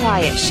Matt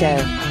Wyatt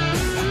Show.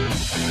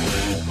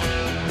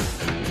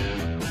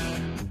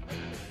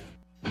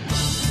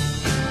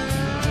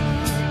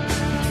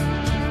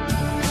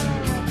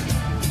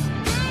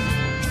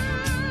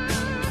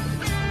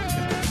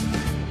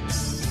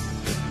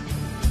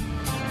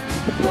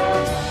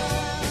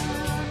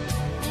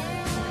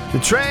 The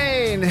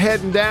train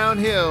heading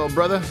downhill,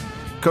 brother.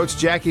 Coach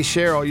Jackie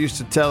Sherrill used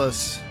to tell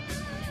us,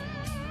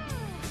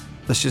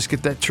 let's just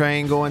get that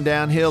train going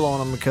downhill on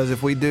them, because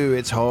if we do,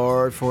 it's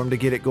hard for them to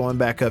get it going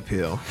back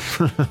uphill.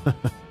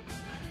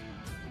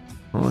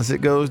 Once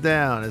it goes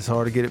down, it's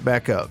hard to get it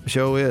back up.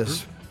 Show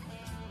is.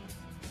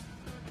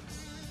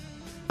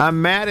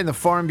 I'm Matt in the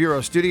Farm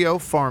Bureau studio.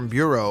 Farm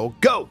Bureau,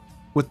 go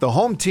with the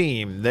home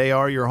team. They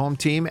are your home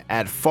team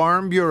at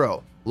Farm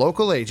Bureau.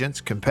 Local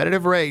agents,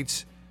 competitive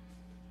rates,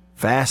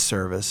 fast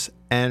service,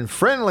 and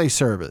friendly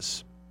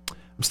service.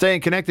 I'm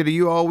staying connected to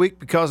you all week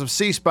because of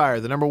C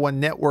Spire, the #1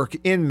 network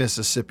in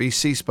Mississippi.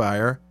 C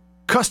Spire,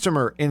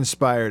 customer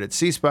inspired at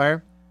C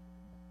Spire.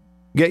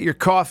 Get your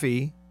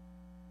coffee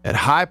at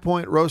High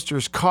Point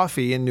Roasters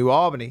Coffee in New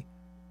Albany.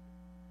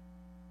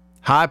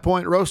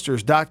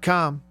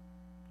 highpointroasters.com.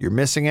 You're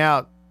missing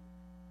out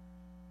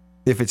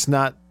if it's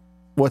not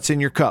what's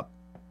in your cup.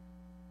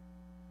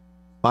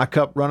 My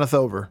cup runneth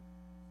over.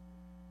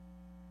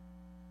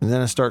 And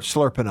then I start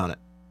slurping on it.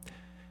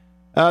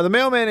 The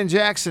mailman in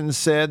Jackson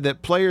said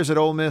that players at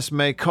Ole Miss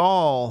may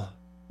call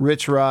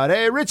Rich Rod,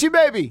 "Hey, Richie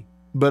baby,"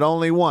 but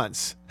only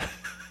once.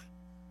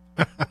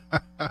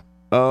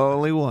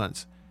 Only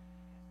once.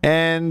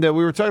 And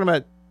we were talking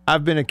about,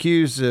 I've been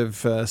accused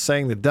of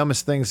saying the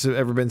dumbest things that have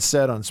ever been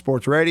said on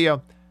sports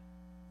radio.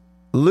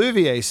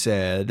 Louvier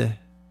said,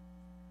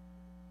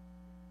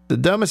 the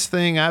dumbest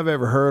thing I've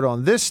ever heard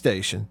on this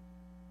station.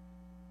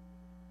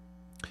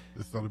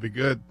 This ought to be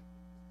good.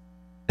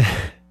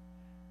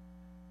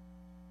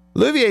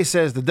 Louvier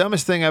says the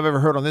dumbest thing I've ever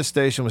heard on this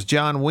station was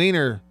John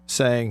Wiener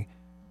saying,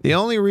 the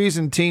only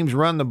reason teams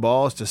run the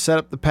ball is to set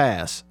up the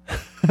pass.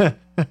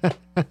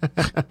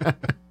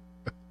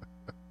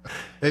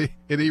 And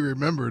he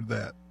remembered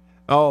that.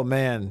 Oh,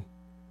 man.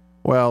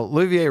 Well,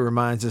 Louvier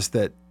reminds us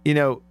that,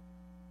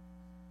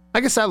 I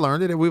guess I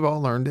learned it, and we've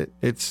all learned it.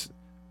 It's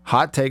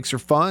hot takes are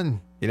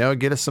fun,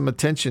 get us some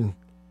attention.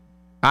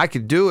 I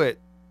could do it.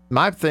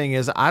 My thing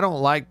is, I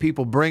don't like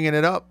people bringing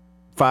it up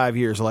 5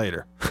 years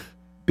later.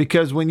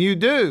 Because when you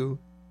do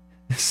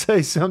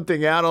say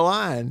something out of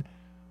line,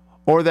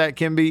 or that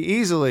can be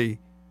easily,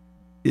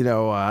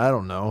 I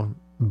don't know,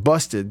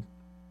 busted,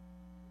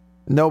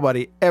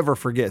 nobody ever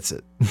forgets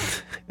it.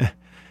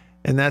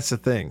 And that's the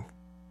thing.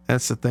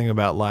 That's the thing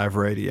about live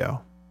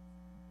radio.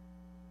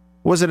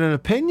 Was it an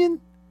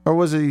opinion, or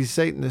was he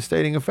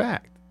stating a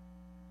fact?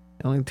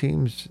 The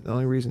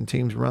only reason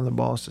teams run the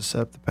ball is to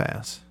set up the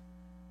pass.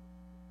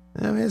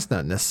 I mean, it's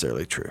not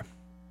necessarily true.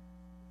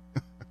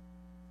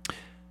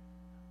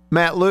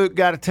 Matt Luke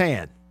got a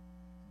tan.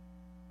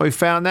 We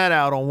found that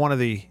out on one of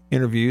the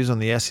interviews on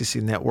the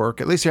SEC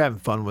Network. At least you're having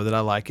fun with it.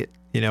 I like it.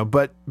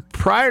 But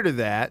prior to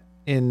that,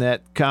 in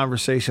that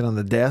conversation on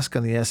the desk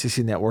on the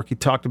SEC Network, he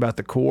talked about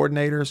the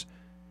coordinators.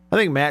 I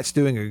think Matt's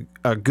doing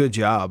a good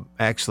job,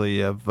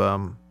 actually, of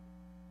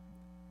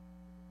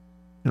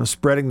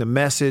spreading the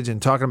message and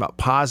talking about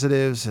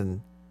positives, and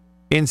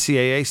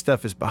NCAA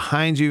stuff is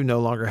behind you,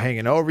 no longer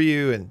hanging over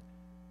you, and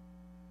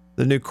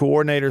the new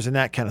coordinators and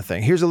that kind of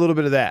thing. Here's a little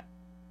bit of that.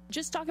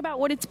 Just talk about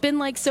what it's been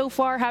like so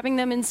far, having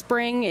them in the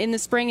spring, in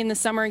the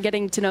summer, and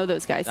getting to know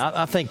those guys.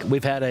 I think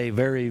we've had a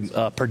very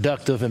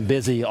productive and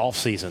busy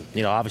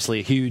offseason.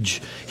 Obviously a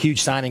huge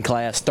signing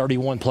class,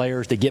 31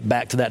 players to get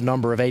back to that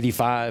number of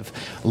 85.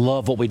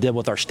 Love what we did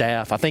with our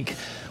staff. I think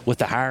with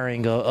the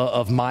hiring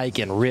of Mike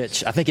and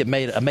Rich, I think it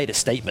made a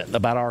statement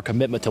about our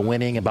commitment to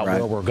winning, about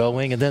where we're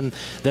going. And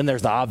then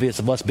there's the obvious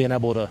of us being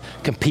able to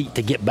compete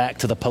to get back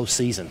to the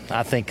postseason.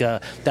 I think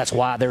that's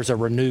why there's a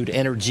renewed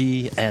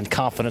energy and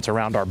confidence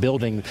around our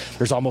building.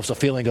 There's almost a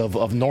feeling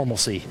of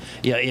normalcy,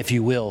 if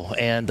you will,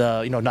 and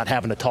not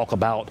having to talk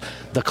about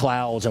the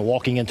clouds and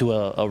walking into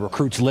a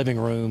recruit's living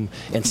room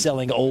and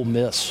selling Ole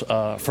Miss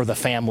for the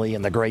family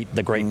and the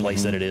great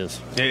place that it is.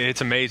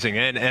 It's amazing,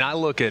 and I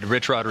look at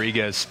Rich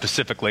Rodriguez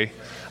specifically.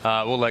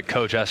 We'll let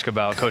Coach ask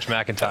about Coach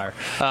McIntyre,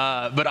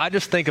 but I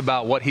just think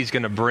about what he's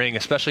going to bring,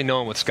 especially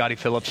knowing what Scotty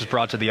Phillips has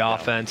brought to the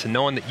offense, and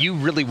knowing that you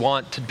really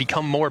want to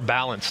become more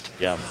balanced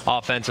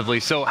offensively.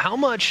 So, how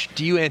much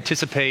do you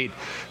anticipate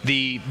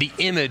the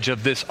image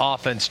of this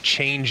offense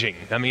changing?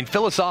 I mean,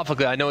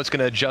 philosophically, I know it's going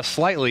to adjust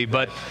slightly,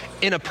 but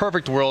in a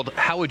perfect world,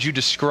 how would you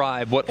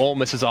describe what Ole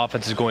Miss's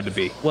offense is going to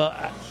be? Well,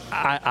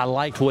 I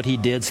liked what he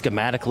did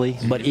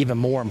schematically, but even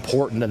more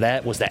important to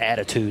that was the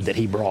attitude that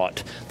he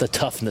brought, the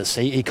toughness.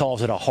 He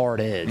calls it a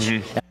hard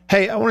edge.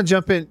 Hey, I want to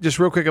jump in just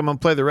real quick. I'm going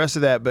to play the rest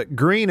of that, but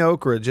Green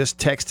Okra just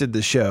texted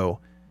the show,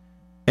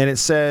 and it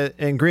said,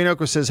 and Green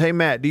Okra says, "Hey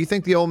Matt, do you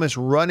think the Ole Miss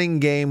running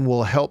game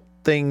will help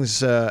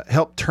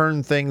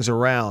turn things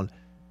around?"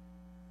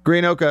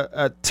 Green Okra,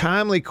 a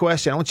timely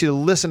question. I want you to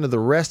listen to the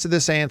rest of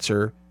this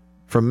answer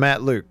from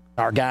Matt Luke.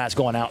 Our guys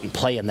going out and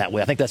playing that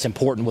way. I think that's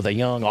important with a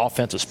young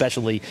offense,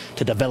 especially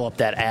to develop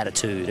that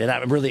attitude. And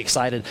I'm really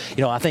excited.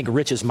 I think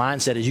Rich's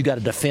mindset is you got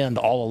to defend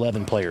all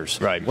 11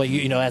 players. Right. Well,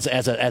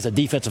 as a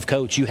defensive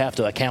coach, you have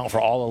to account for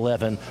all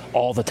 11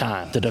 all the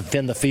time to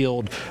defend the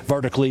field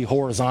vertically,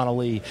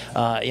 horizontally.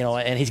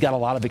 And he's got a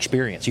lot of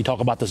experience. You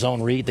talk about the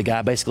zone read, the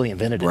guy basically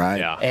invented it. Right.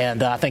 Yeah.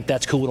 And I think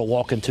that's cool to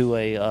walk into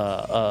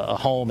a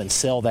home and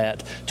sell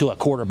that to a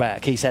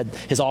quarterback. His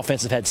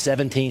offense has had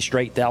 17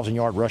 straight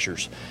 1,000-yard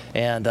rushers,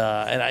 and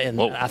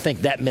I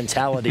think that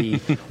mentality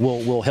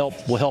will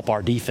help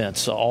our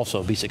defense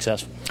also be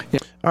successful. Yeah.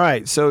 All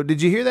right. So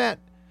did you hear that?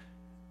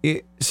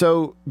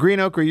 So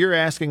Green Okra, you're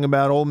asking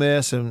about Ole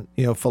Miss and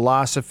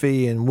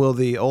philosophy, and will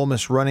the Ole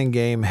Miss running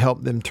game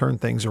help them turn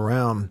things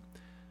around?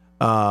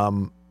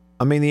 The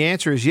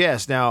answer is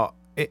yes. Now,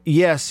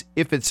 yes,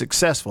 if it's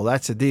successful,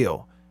 that's a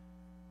deal.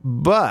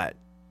 But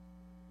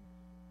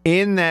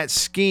in that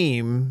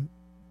scheme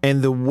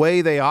and the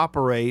way they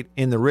operate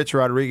in the Rich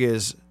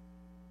Rodriguez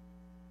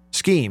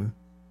scheme,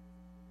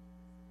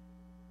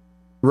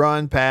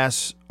 run,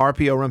 pass,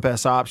 RPO, run,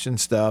 pass, option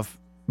stuff,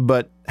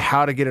 but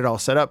how to get it all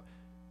set up.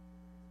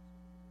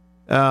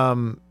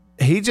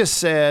 He just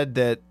said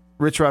that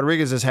Rich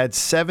Rodriguez has had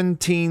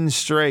 17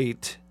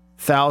 straight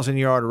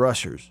 1,000-yard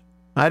rushers.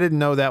 I didn't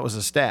know that was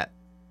a stat,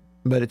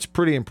 but it's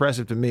pretty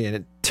impressive to me, and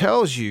it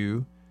tells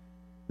you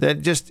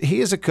that he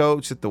is a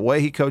coach that the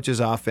way he coaches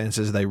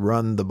offenses, they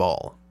run the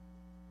ball.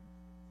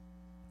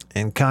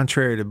 And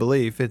contrary to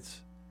belief,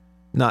 it's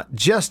not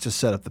just to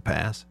set up the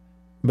pass,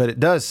 but it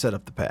does set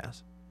up the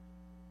pass.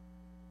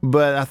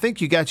 But I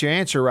think you got your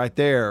answer right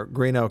there,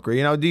 Green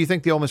Okra. Do you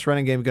think the Ole Miss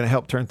running game is going to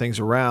help turn things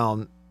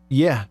around?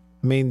 Yeah.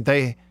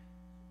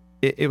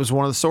 It was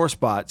one of the sore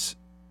spots.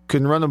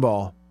 Couldn't run the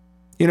ball.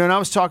 And I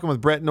was talking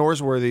with Brett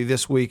Norsworthy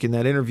this week in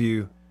that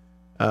interview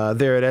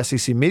there at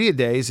SEC Media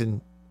Days,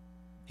 and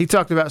he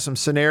talked about some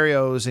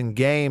scenarios in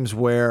games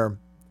where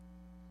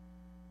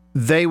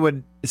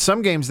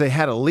some games they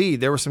had a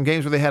lead. There were some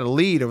games where they had a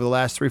lead over the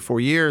last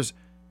 3-4 years,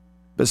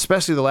 but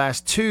especially the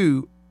last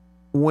two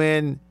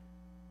when,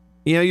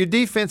 your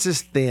defense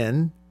is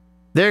thin.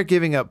 They're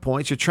giving up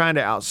points. You're trying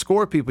to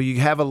outscore people. You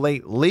have a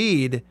late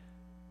lead,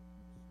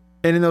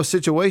 and in those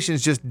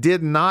situations just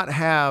did not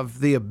have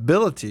the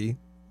ability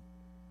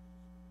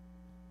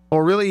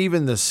or really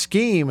even the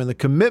scheme and the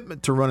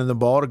commitment to running the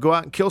ball to go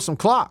out and kill some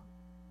clock.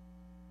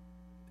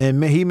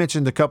 And he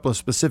mentioned a couple of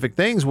specific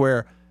things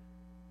where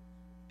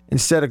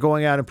instead of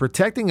going out and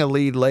protecting a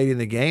lead late in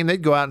the game,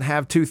 they'd go out and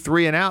have 2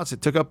 3-and-outs.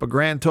 It took up a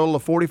grand total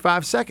of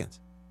 45 seconds.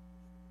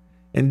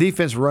 And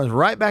defense runs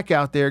right back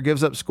out there,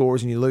 gives up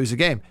scores, and you lose the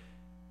game.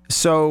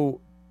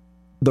 So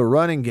the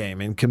running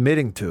game and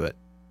committing to it,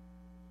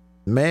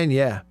 man,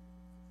 yeah.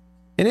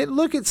 And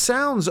it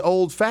sounds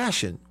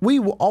old-fashioned. We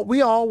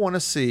all want to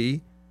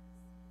see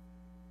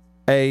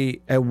a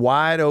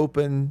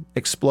wide-open,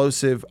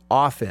 explosive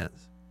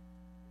offense.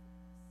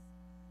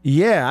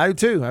 Yeah, I do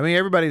too.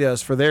 Everybody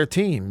does for their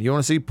team. You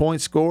want to see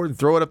points scored and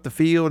throw it up the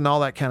field and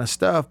all that kind of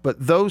stuff.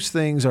 But those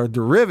things are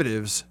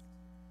derivatives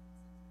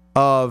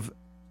of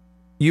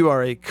you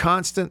are a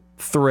constant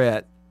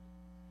threat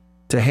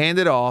to hand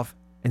it off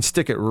and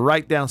stick it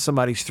right down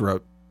somebody's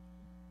throat,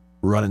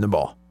 running the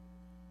ball.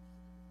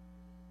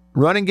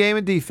 Running game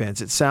and defense,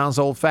 it sounds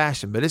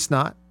old-fashioned, but it's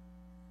not.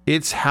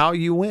 It's how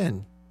you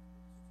win.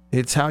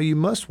 It's how you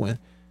must win.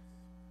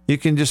 You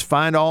can just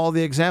find all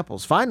the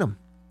examples. Find them.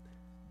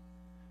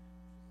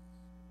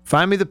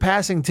 Find me the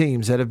passing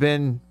teams that have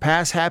been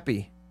pass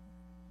happy,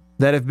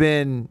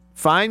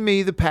 find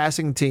me the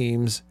passing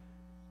teams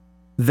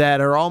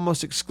that are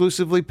almost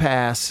exclusively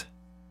pass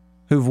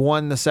who've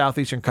won the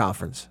Southeastern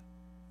Conference.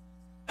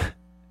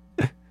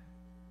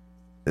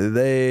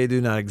 They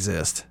do not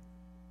exist.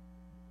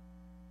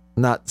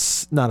 Not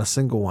a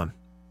single one.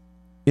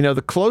 You know,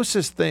 the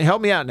closest thing,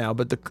 help me out now,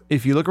 but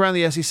if you look around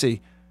the SEC,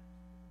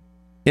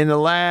 in the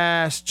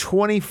last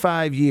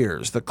 25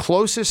 years, the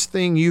closest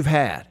thing you've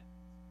had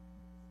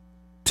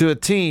to a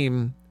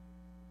team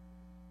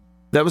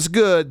that was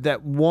good,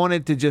 that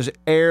wanted to just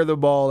air the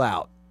ball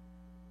out,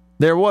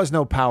 there was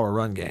no power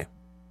run game.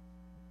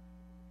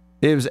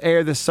 It was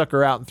air this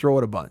sucker out and throw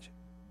it a bunch.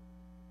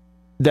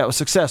 That was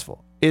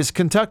successful. Is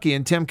Kentucky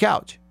and Tim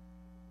Couch.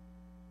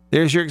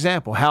 There's your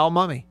example. Hal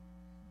Mumme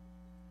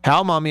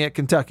at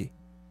Kentucky.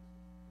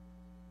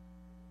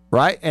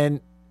 Right?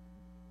 And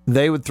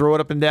they would throw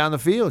it up and down the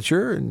field,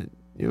 sure. And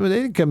they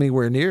didn't come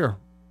anywhere near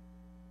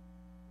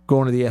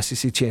going to the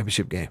SEC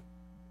championship game.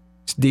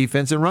 It's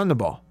defense and run the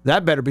ball.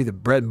 That better be the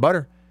bread and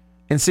butter.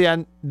 And see,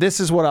 this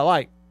is what I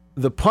like.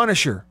 The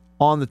Punisher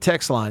on the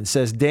text line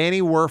says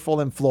Danny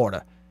Werfel in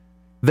Florida.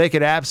 They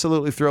could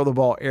absolutely throw the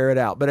ball, air it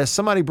out. But as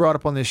somebody brought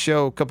up on this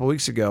show a couple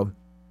weeks ago,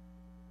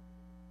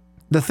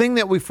 the thing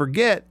that we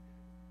forget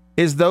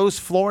is those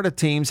Florida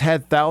teams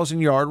had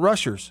 1,000-yard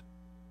rushers.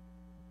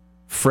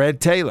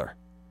 Fred Taylor.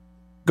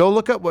 Go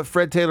look up what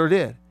Fred Taylor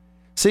did.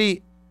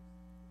 See,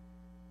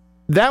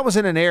 that was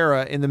in an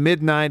era in the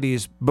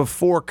mid-'90s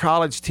before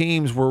college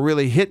teams were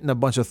really hitting a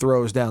bunch of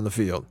throws down the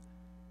field.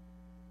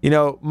 You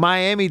know,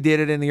 Miami did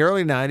it in the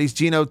early 90s,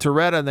 Gino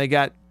Torretta, and they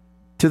got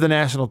to the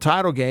national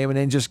title game and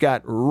then just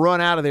got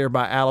run out of there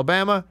by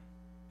Alabama,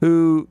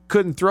 who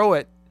couldn't throw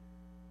it,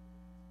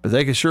 but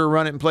they could sure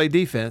run it and play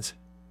defense.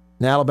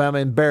 And Alabama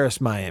embarrassed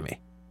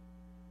Miami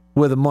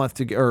with a month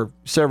or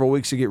several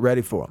weeks to get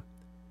ready for them.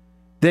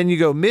 Then you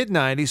go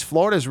mid-'90s,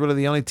 Florida's really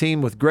the only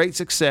team with great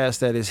success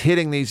that is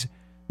hitting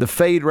the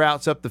fade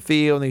routes up the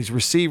field, and these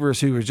receivers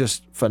who are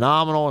just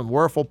phenomenal, and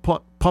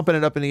Werfel pumping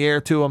it up in the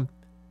air to them.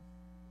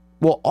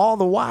 Well, all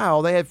the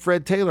while, they had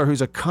Fred Taylor,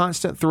 who's a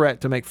constant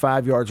threat to make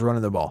 5 yards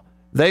running the ball.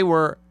 They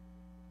were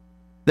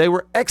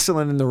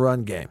excellent in the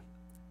run game.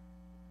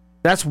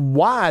 That's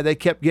why they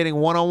kept getting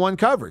one-on-one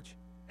coverage.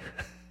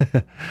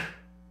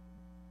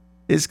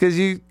 It's because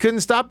you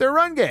couldn't stop their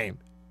run game.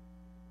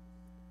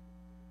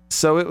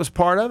 So it was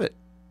part of it.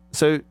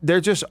 So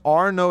there just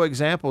are no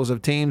examples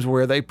of teams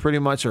where they pretty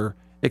much are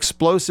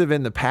explosive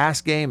in the pass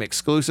game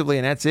exclusively,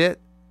 and that's it,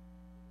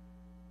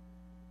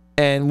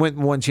 and went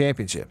and won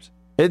championships.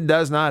 It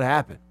does not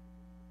happen.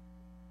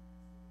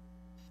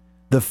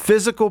 The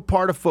physical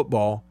part of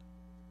football,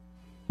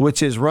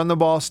 which is run the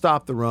ball,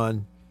 stop the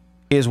run,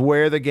 is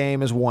where the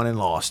game is won and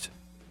lost.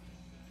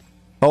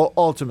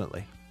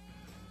 Ultimately.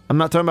 I'm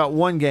not talking about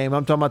one game.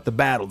 I'm talking about the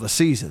battle, the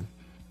season.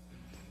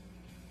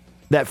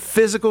 That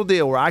physical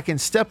deal where I can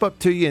step up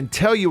to you and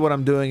tell you what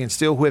I'm doing and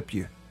still whip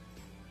you.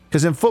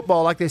 Because in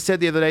football, like they said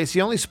the other day, it's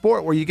the only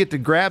sport where you get to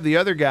grab the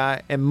other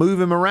guy and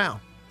move him around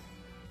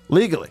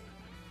legally.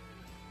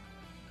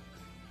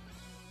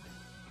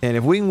 And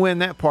if we can win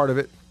that part of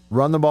it,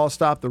 run the ball,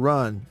 stop the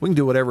run, we can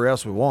do whatever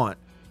else we want,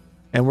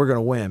 and we're going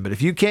to win. But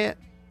if you can't,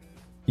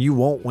 you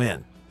won't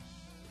win.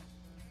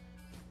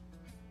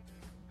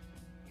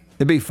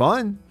 It'd be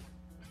fun.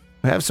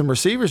 We'll have some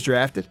receivers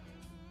drafted.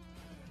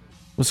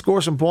 We'll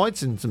score some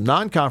points in some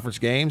non-conference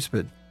games,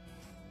 but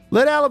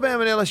let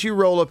Alabama and LSU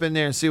roll up in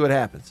there and see what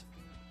happens.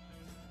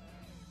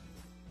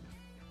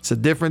 It's a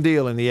different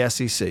deal in the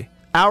SEC.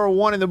 Hour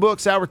 1 in the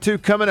books, hour 2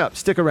 coming up.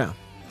 Stick around.